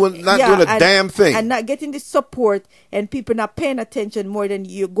videos and not doing a damn thing and not getting the support, and people not paying attention more than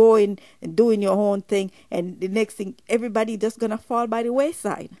you going and doing your own thing, and the next thing everybody just gonna fall by the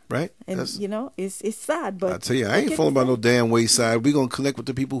wayside, right? And it's sad, but I tell you, I ain't falling by no damn wayside. We gonna connect with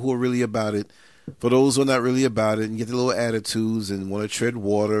the people who are really about it. For those who are not really about it and get the little attitudes and want to tread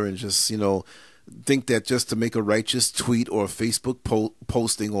water and just think that just to make a righteous tweet or a Facebook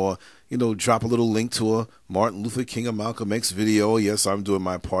posting or, drop a little link to a Martin Luther King or Malcolm X video, yes, I'm doing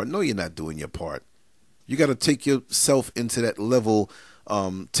my part. No, you're not doing your part. You got to take yourself into that level.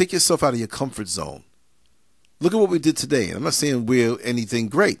 Take yourself out of your comfort zone. Look at what we did today. And I'm not saying we're anything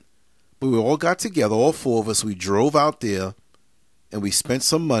great, but we all got together, all four of us. We drove out there and we spent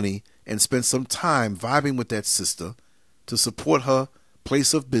some money and spent some time vibing with that sister to support her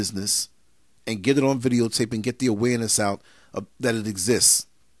place of business and get it on videotape and get the awareness out that it exists.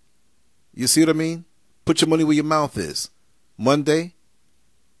 You see what I mean? Put your money where your mouth is. Monday,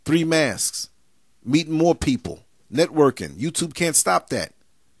 3 masks, meeting more people, networking. YouTube can't stop that.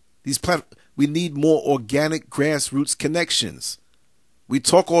 We need more organic grassroots connections. We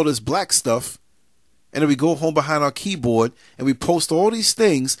talk all this black stuff, and then we go home behind our keyboard and we post all these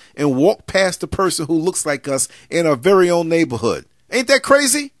things and walk past the person who looks like us in our very own neighborhood. Ain't that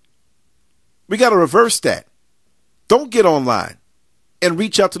crazy? We got to reverse that. Don't get online and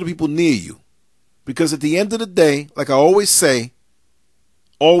reach out to the people near you. Because at the end of the day, like I always say,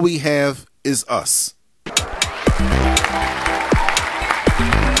 all we have is us.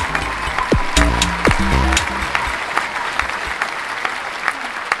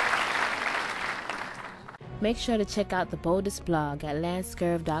 Make sure to check out the boldest blog at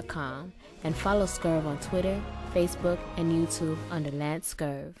LanceScurv.com and follow Scurv on Twitter, Facebook, and YouTube under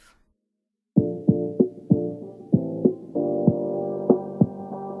LanceScurv.